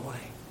it all away.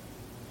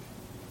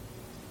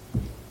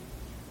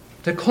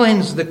 To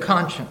cleanse the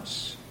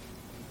conscience.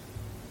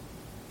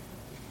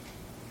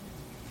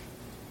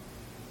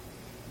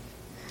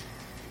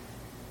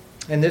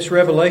 And this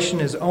revelation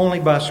is only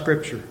by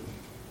Scripture.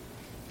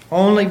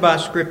 Only by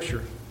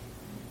Scripture.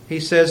 He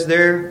says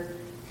there,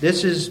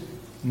 this is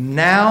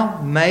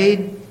now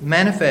made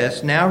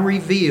manifest, now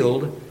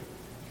revealed,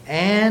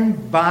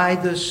 and by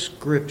the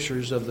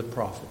Scriptures of the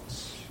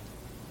prophets.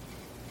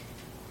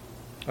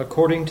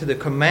 According to the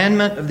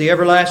commandment of the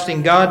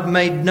everlasting God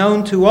made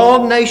known to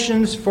all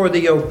nations for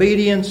the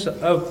obedience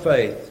of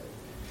faith.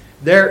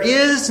 There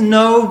is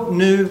no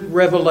new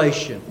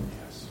revelation.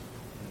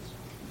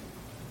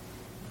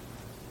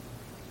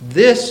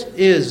 This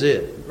is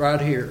it right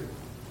here.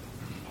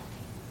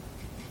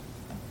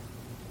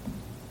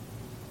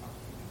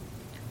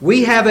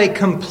 We have a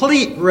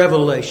complete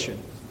revelation,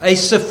 a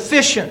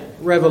sufficient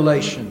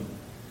revelation.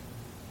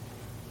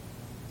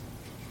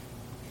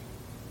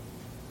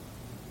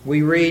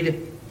 We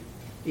read,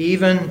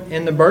 even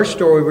in the birth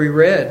story we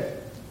read,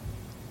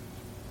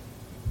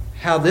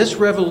 how this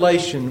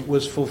revelation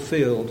was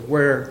fulfilled,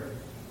 where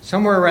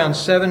somewhere around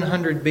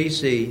 700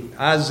 BC,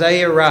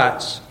 Isaiah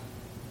writes,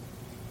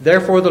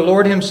 "Therefore the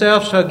Lord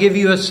himself shall give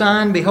you a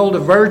sign. Behold, a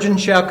virgin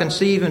shall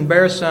conceive and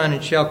bear a son,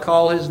 and shall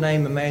call his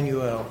name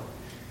Emmanuel."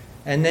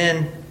 And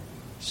then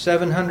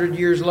 700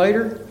 years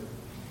later,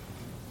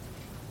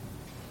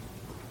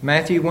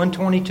 Matthew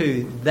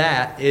 1:22,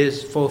 that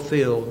is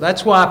fulfilled.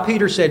 That's why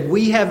Peter said,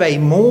 we have a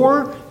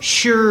more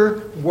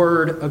sure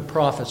word of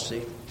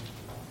prophecy.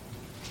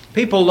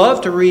 People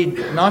love to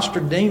read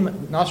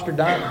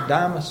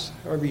Nostradamus,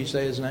 however you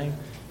say his name.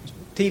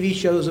 TV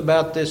shows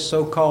about this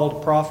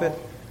so-called prophet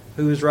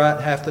who is right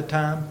half the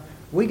time.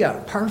 We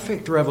got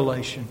perfect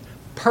revelation,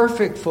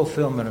 perfect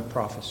fulfillment of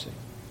prophecy.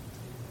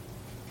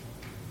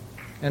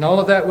 And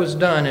all of that was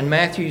done. And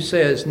Matthew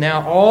says,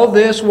 now all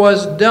this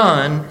was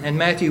done, in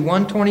Matthew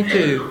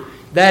 1:22,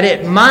 that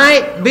it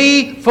might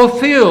be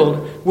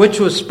fulfilled, which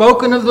was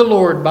spoken of the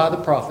Lord by the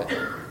prophet.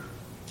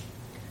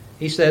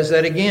 He says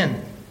that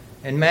again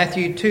in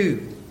Matthew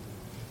 2.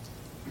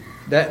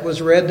 That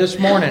was read this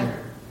morning.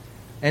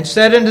 And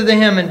said unto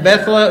them in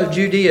Bethlehem of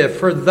Judea,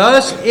 for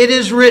thus it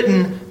is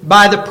written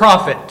by the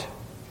prophet.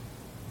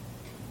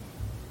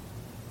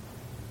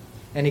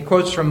 And he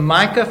quotes from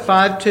Micah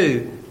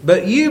 5:2.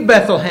 But you,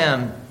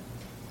 Bethlehem,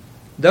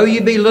 though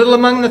you be little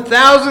among the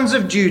thousands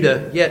of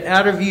Judah, yet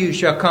out of you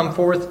shall come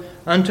forth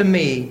unto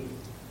me,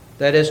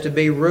 that is to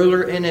be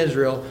ruler in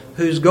Israel,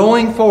 whose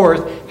going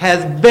forth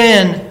hath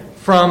been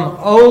from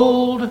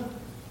old,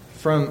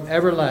 from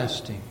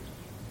everlasting.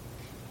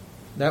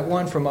 That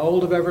one from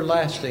old of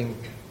everlasting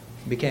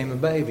became a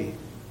baby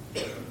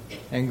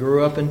and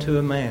grew up into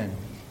a man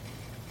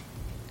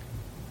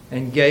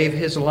and gave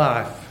his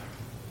life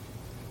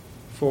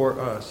for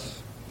us.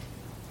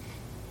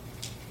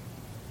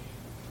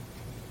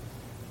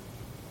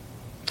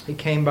 He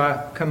came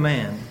by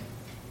command,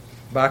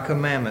 by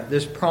commandment,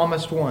 this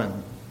promised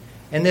one.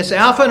 And this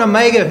Alpha and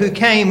Omega who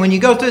came, when you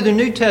go through the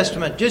New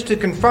Testament, just to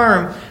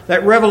confirm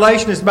that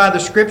revelation is by the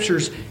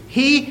Scriptures,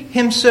 he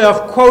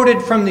himself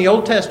quoted from the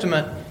Old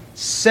Testament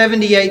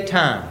 78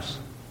 times.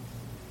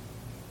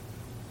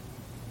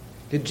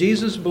 Did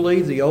Jesus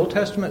believe the Old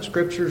Testament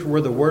Scriptures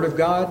were the Word of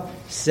God?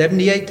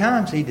 78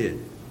 times he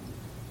did.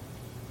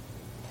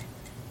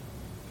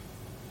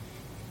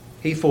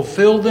 He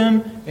fulfilled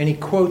them and he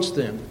quotes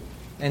them.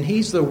 And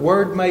he's the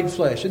Word made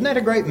flesh. Isn't that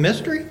a great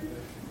mystery?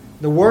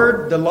 The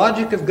Word, the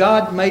logic of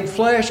God made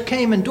flesh,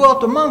 came and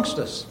dwelt amongst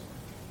us.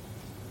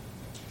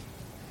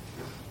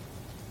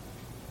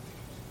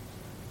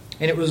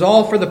 And it was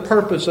all for the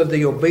purpose of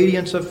the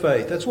obedience of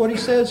faith. That's what he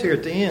says here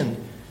at the end.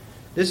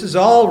 This is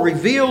all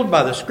revealed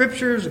by the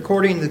Scriptures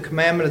according to the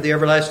commandment of the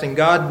everlasting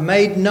God,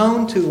 made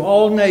known to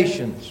all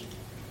nations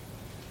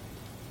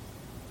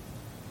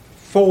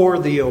for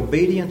the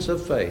obedience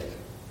of faith.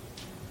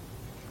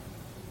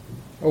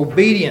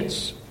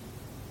 Obedience.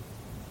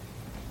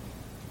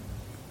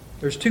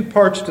 There's two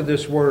parts to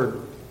this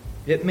word.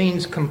 It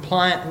means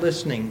compliant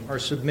listening or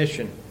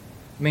submission.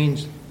 It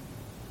means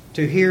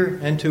to hear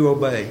and to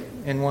obey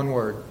in one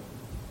word.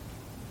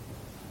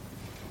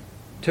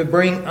 To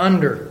bring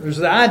under. There's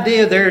the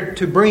idea there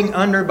to bring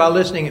under by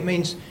listening. It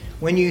means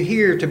when you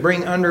hear, to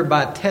bring under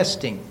by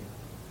testing.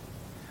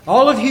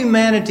 All of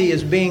humanity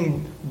is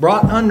being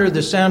brought under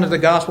the sound of the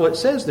gospel. It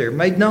says there,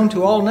 made known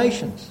to all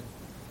nations.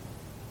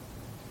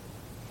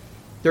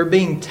 They're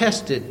being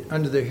tested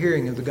under the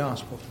hearing of the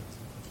gospel.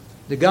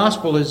 The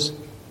gospel is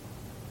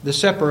the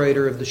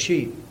separator of the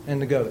sheep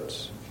and the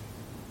goats.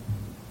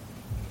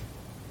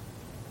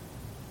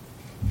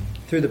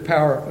 Through the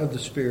power of the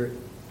Spirit.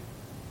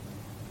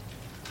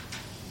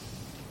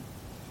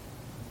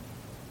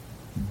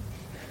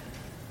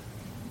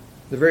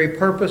 The very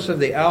purpose of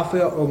the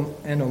Alpha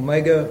and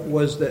Omega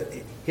was that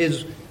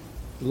his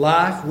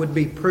life would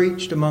be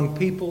preached among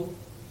people,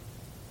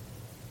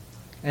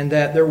 and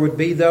that there would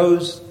be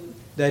those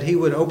that he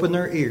would open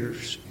their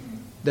ears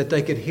that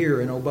they could hear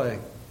and obey.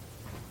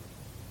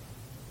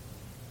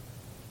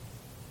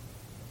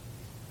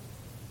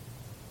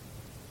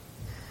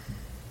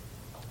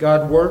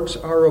 God works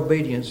our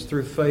obedience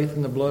through faith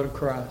in the blood of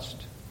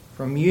Christ,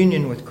 from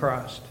union with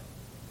Christ.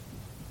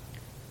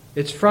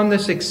 It's from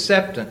this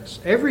acceptance.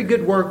 Every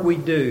good work we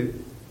do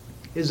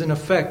is an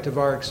effect of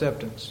our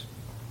acceptance,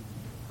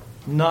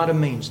 not a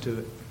means to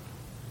it.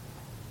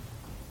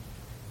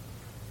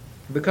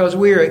 Because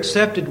we are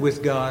accepted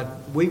with God,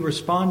 we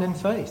respond in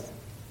faith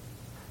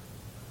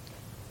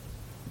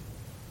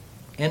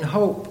and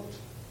hope.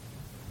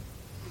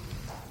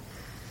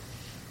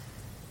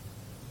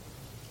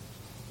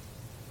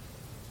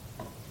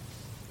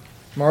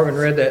 Marvin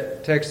read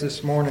that text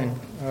this morning.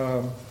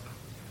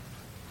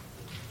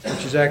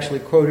 which is actually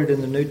quoted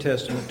in the New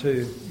Testament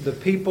too. The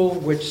people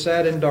which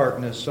sat in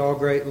darkness saw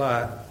great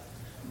light.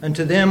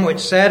 Unto them which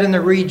sat in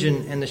the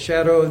region and the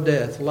shadow of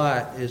death,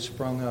 light is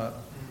sprung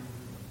up.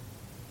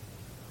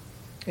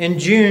 In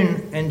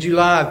June and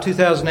July of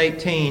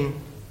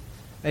 2018,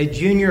 a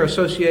junior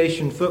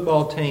association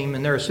football team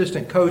and their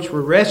assistant coach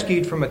were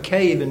rescued from a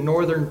cave in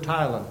northern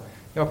Thailand.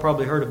 Y'all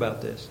probably heard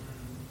about this.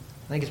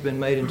 I think it's been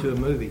made into a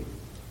movie.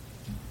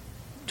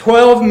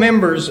 12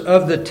 members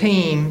of the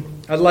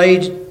team,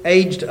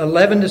 aged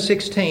 11 to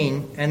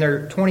 16, and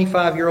their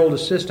 25-year-old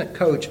assistant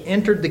coach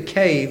entered the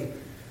cave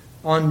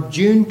on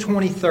June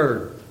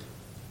 23rd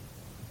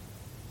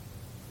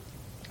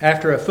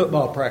after a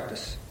football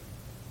practice.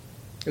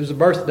 It was the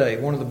birthday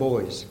of one of the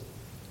boys.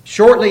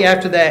 Shortly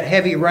after that,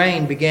 heavy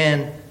rain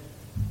began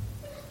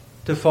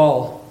to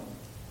fall.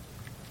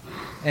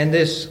 And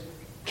this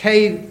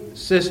cave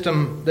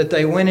system that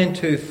they went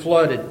into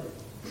flooded,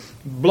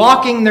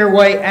 blocking their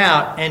way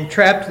out and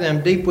trapped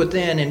them deep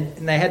within.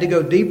 And they had to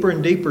go deeper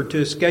and deeper to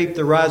escape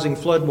the rising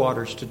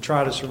floodwaters to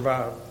try to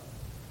survive.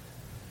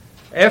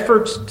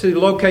 Efforts to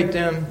locate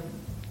them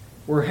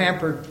were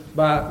hampered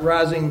by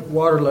rising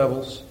water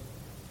levels.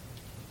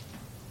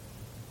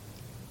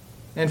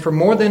 And for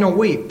more than a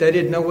week, they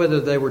didn't know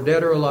whether they were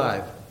dead or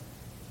alive.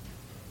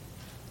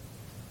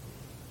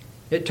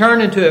 It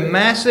turned into a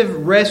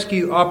massive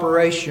rescue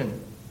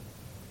operation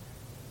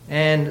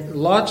and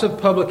lots of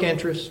public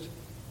interest.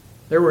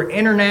 There were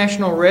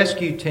international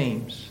rescue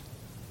teams.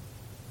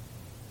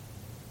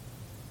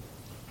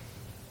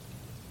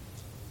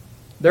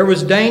 There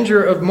was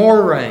danger of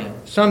more rain.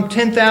 Some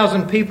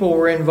 10,000 people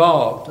were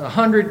involved,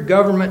 100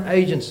 government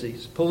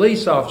agencies,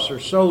 police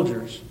officers,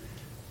 soldiers.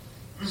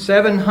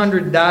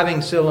 700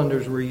 diving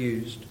cylinders were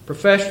used.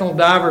 Professional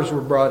divers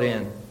were brought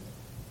in.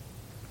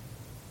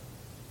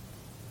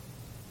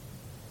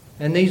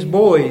 And these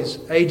boys,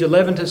 age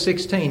 11 to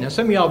 16. Now,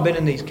 some of y'all have been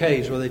in these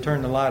caves where they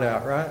turn the light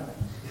out, right?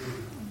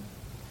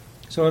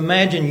 So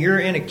imagine you're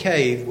in a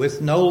cave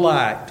with no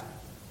light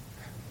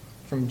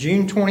from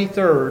June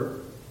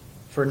 23rd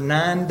for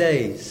 9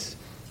 days.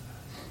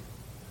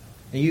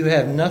 And you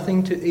have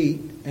nothing to eat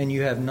and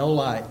you have no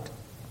light.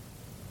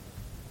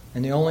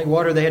 And the only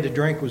water they had to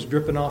drink was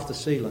dripping off the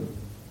ceiling.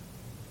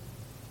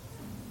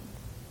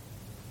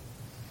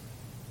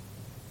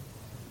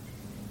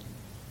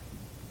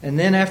 And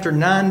then after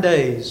 9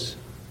 days,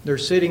 they're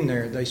sitting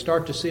there. They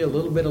start to see a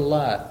little bit of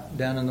light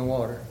down in the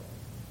water.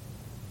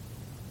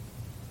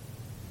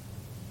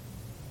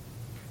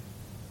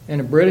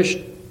 And a British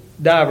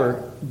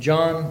diver,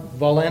 John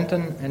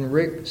Valentin and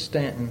Rick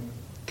Stanton,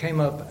 came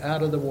up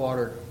out of the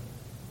water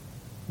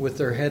with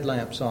their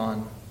headlamps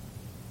on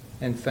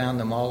and found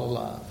them all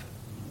alive.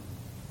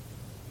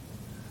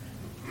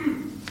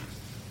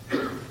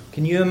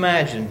 Can you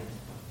imagine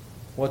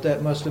what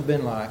that must have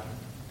been like?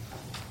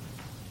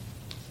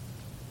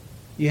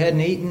 You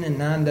hadn't eaten in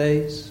 9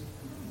 days,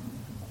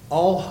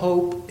 all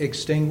hope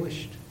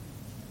extinguished,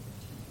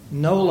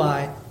 no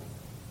light,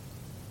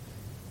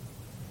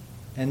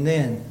 and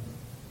then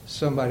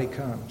somebody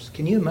comes.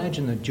 Can you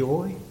imagine the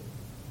joy,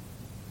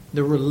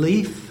 the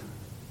relief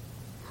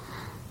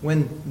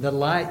when the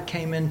light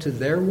came into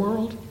their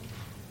world?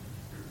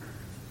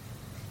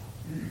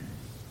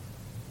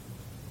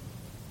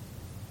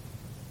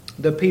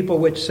 The people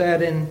which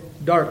sat in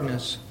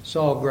darkness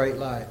saw great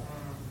light.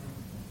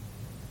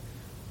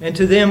 And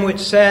to them which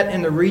sat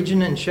in the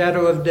region and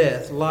shadow of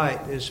death,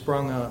 light is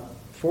sprung up.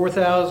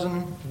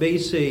 4000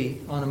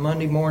 BC, on a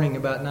Monday morning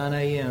about 9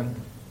 a.m.,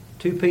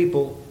 2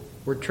 people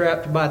were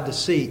trapped by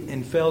deceit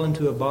and fell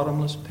into a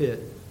bottomless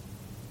pit.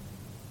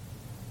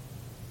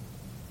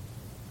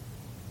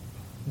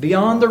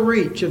 Beyond the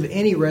reach of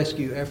any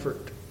rescue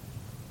effort.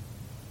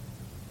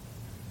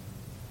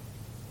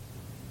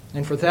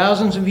 And for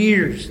thousands of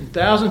years and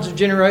thousands of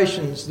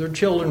generations, their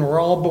children were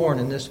all born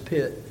in this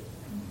pit.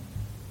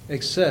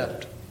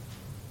 Except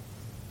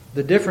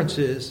the difference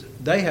is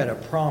they had a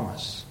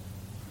promise.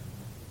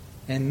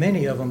 And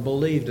many of them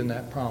believed in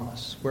that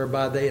promise,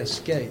 whereby they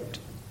escaped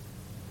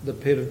the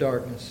pit of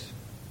darkness.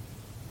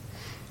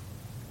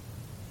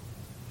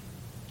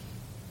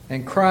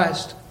 And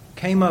Christ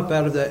came up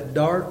out of that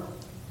dark,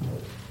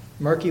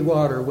 murky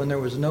water when there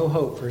was no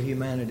hope for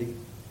humanity.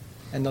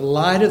 And the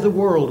light of the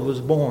world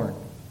was born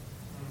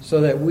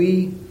so that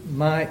we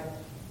might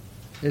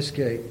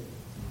escape.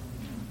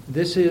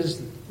 This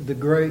is the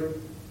great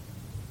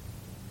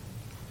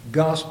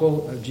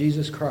gospel of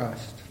Jesus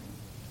Christ.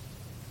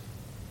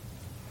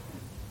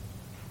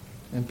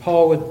 And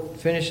Paul would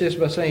finish this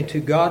by saying,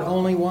 to God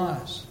only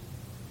wise.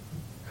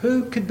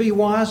 Who could be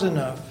wise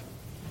enough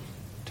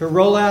to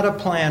roll out a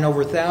plan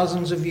over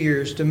thousands of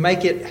years to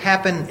make it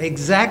happen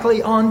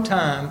exactly on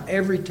time,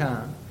 every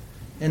time,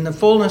 in the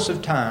fullness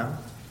of time,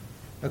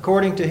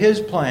 according to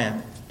His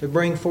plan to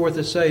bring forth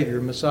a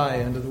Savior, Messiah,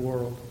 into the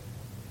world,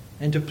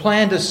 and to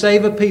plan to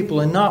save a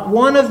people, and not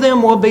one of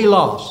them will be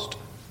lost.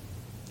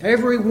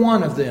 Every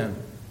one of them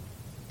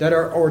that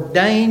are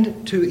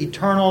ordained to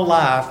eternal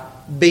life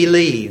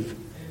believe,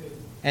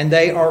 and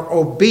they are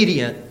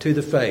obedient to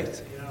the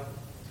faith.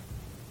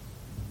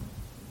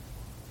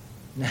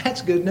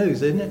 That's good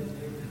news, isn't it?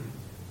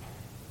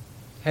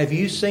 Have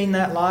you seen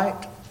that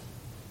light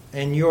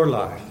in your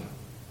life?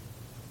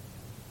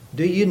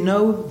 Do you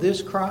know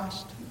this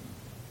Christ?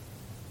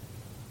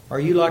 Are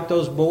you like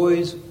those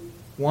boys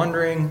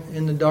wandering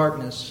in the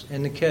darkness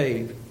in the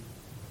cave,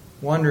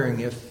 wondering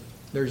if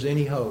there's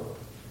any hope?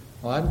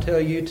 Well, I can tell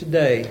you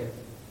today,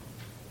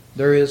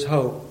 there is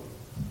hope.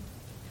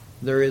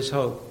 There is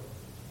hope.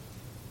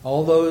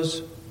 All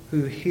those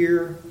who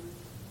hear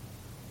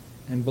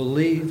and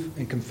believe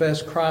and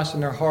confess Christ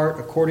in their heart,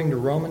 according to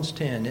Romans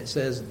 10, it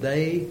says,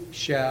 they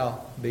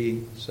shall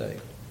be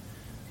saved.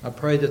 I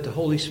pray that the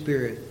Holy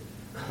Spirit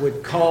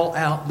would call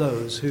out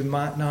those who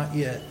might not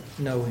yet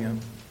know Him.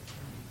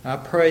 I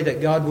pray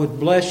that God would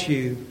bless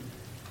you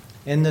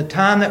in the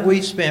time that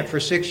we spent for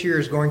 6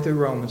 years going through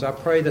Romans. I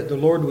pray that the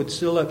Lord would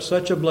seal up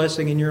such a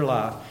blessing in your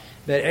life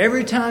that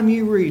every time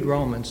you read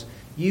Romans,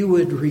 you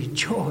would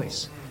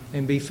rejoice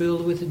and be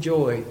filled with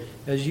joy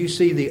as you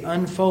see the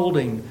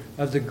unfolding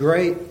of the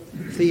great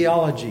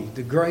theology,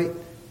 the great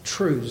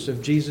truths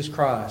of Jesus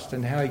Christ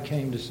and how He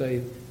came to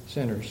save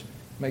sinners.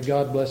 May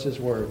God bless His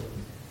word.